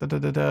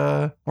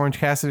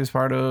Cassidy is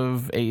part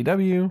of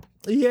AEW.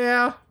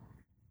 Yeah.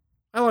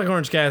 I like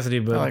Orange Cassidy,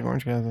 but I like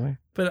Orange Cassidy.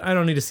 But I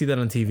don't need to see that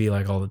on TV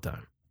like all the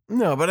time.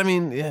 No, but I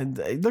mean, yeah,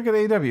 look at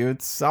AEW.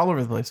 It's all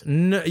over the place.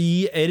 No,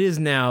 yeah, it is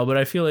now, but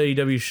I feel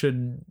AEW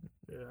should.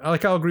 I'll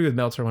agree with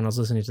Meltzer when I was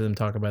listening to them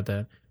talk about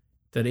that.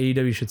 That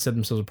AEW should set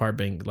themselves apart,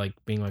 being like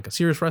a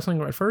serious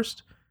wrestling at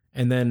first,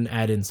 and then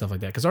add in stuff like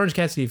that. Because Orange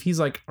Cassidy, if he's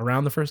like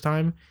around the first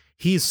time,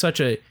 he's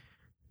a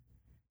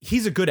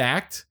good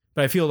act.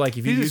 But I feel like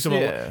if you use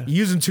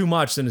him too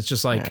much, then it's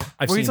just like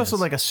he's also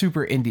like a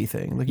super indie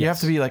thing. Like you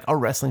have to be like a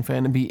wrestling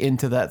fan and be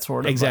into that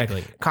sort of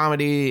like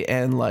comedy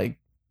and like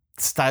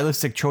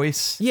stylistic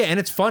choice. Yeah, and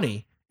it's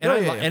funny. And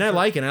I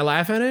like it and I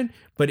laugh at it.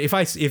 But if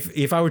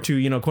I were to,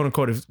 you know, quote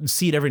unquote,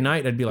 see it every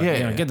night, I'd be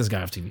like, get this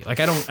guy off TV. Like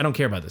I don't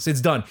care about this.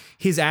 It's done.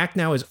 His act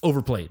now is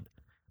overplayed.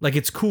 Like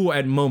it's cool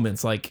at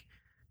moments. Like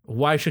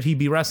why should he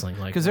be wrestling?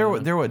 Like because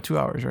they're what 2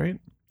 hours, right?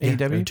 Yeah,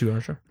 AEW 2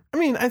 hours, sure. I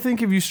mean, I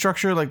think if you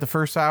structure like the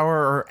first hour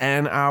or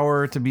an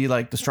hour to be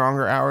like the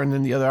stronger hour and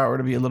then the other hour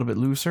to be a little bit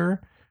looser,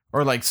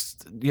 or like,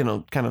 you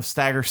know, kind of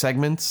stagger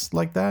segments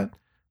like that,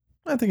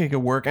 I think it could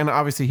work. And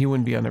obviously he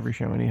wouldn't be on every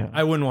show anyhow.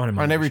 I wouldn't want him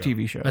on every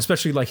TV show.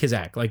 Especially like his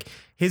act. Like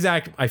his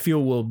act, I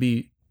feel will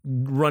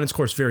run its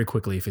course very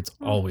quickly if it's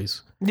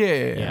always.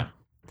 Yeah.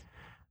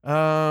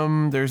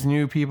 There's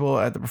new people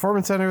at the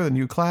Performance Center, the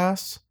new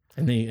class.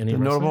 And the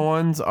notable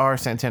ones are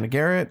Santana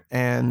Garrett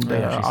and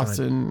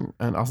Austin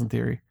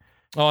Theory.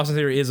 Oh, Austin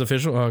Theory is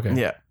official? Oh, okay.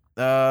 Yeah.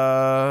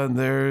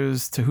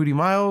 There's Tahuti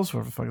Miles,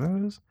 whatever the fuck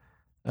that is.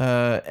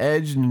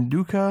 Edge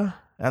Nduka,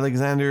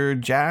 Alexander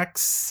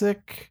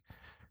Jaksic,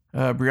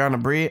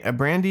 Brianna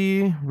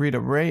Brandy, Rita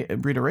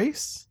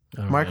Race,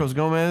 Marcos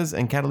Gomez,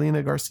 and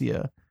Catalina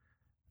Garcia.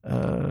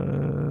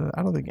 I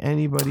don't think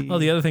anybody. Oh,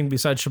 the other thing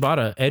besides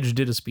Shibata, Edge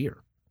did a spear.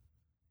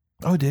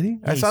 Oh, did he?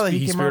 I saw that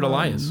he came out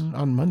Elias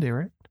on Monday,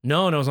 right?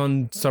 No, it was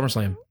on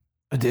SummerSlam.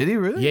 Did he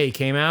really? Yeah, he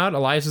came out.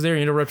 Elias was there.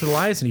 He interrupted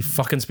Elias, and he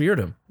fucking speared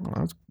him. Well,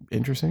 that's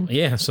interesting.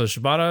 Yeah, so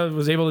Shibata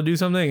was able to do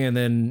something, and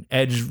then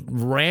Edge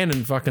ran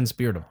and fucking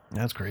speared him.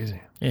 That's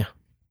crazy. Yeah.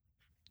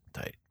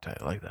 Tight. I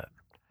like that.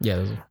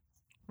 Yeah.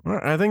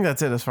 I think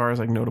that's it as far as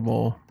like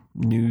notable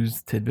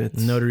news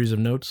tidbits. Notaries of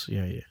notes.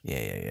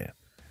 Yeah.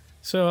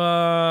 So,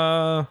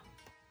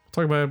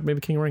 talk about maybe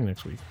King of Ring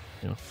next week.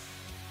 You know.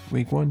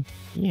 Week 1.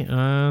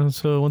 Yeah.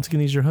 So once again,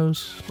 these are your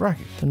hosts,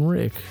 Rocky and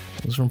Rick.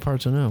 This is from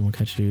Parts Unknown. We'll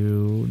catch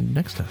you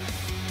next time.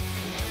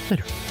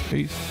 Later.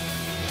 Peace.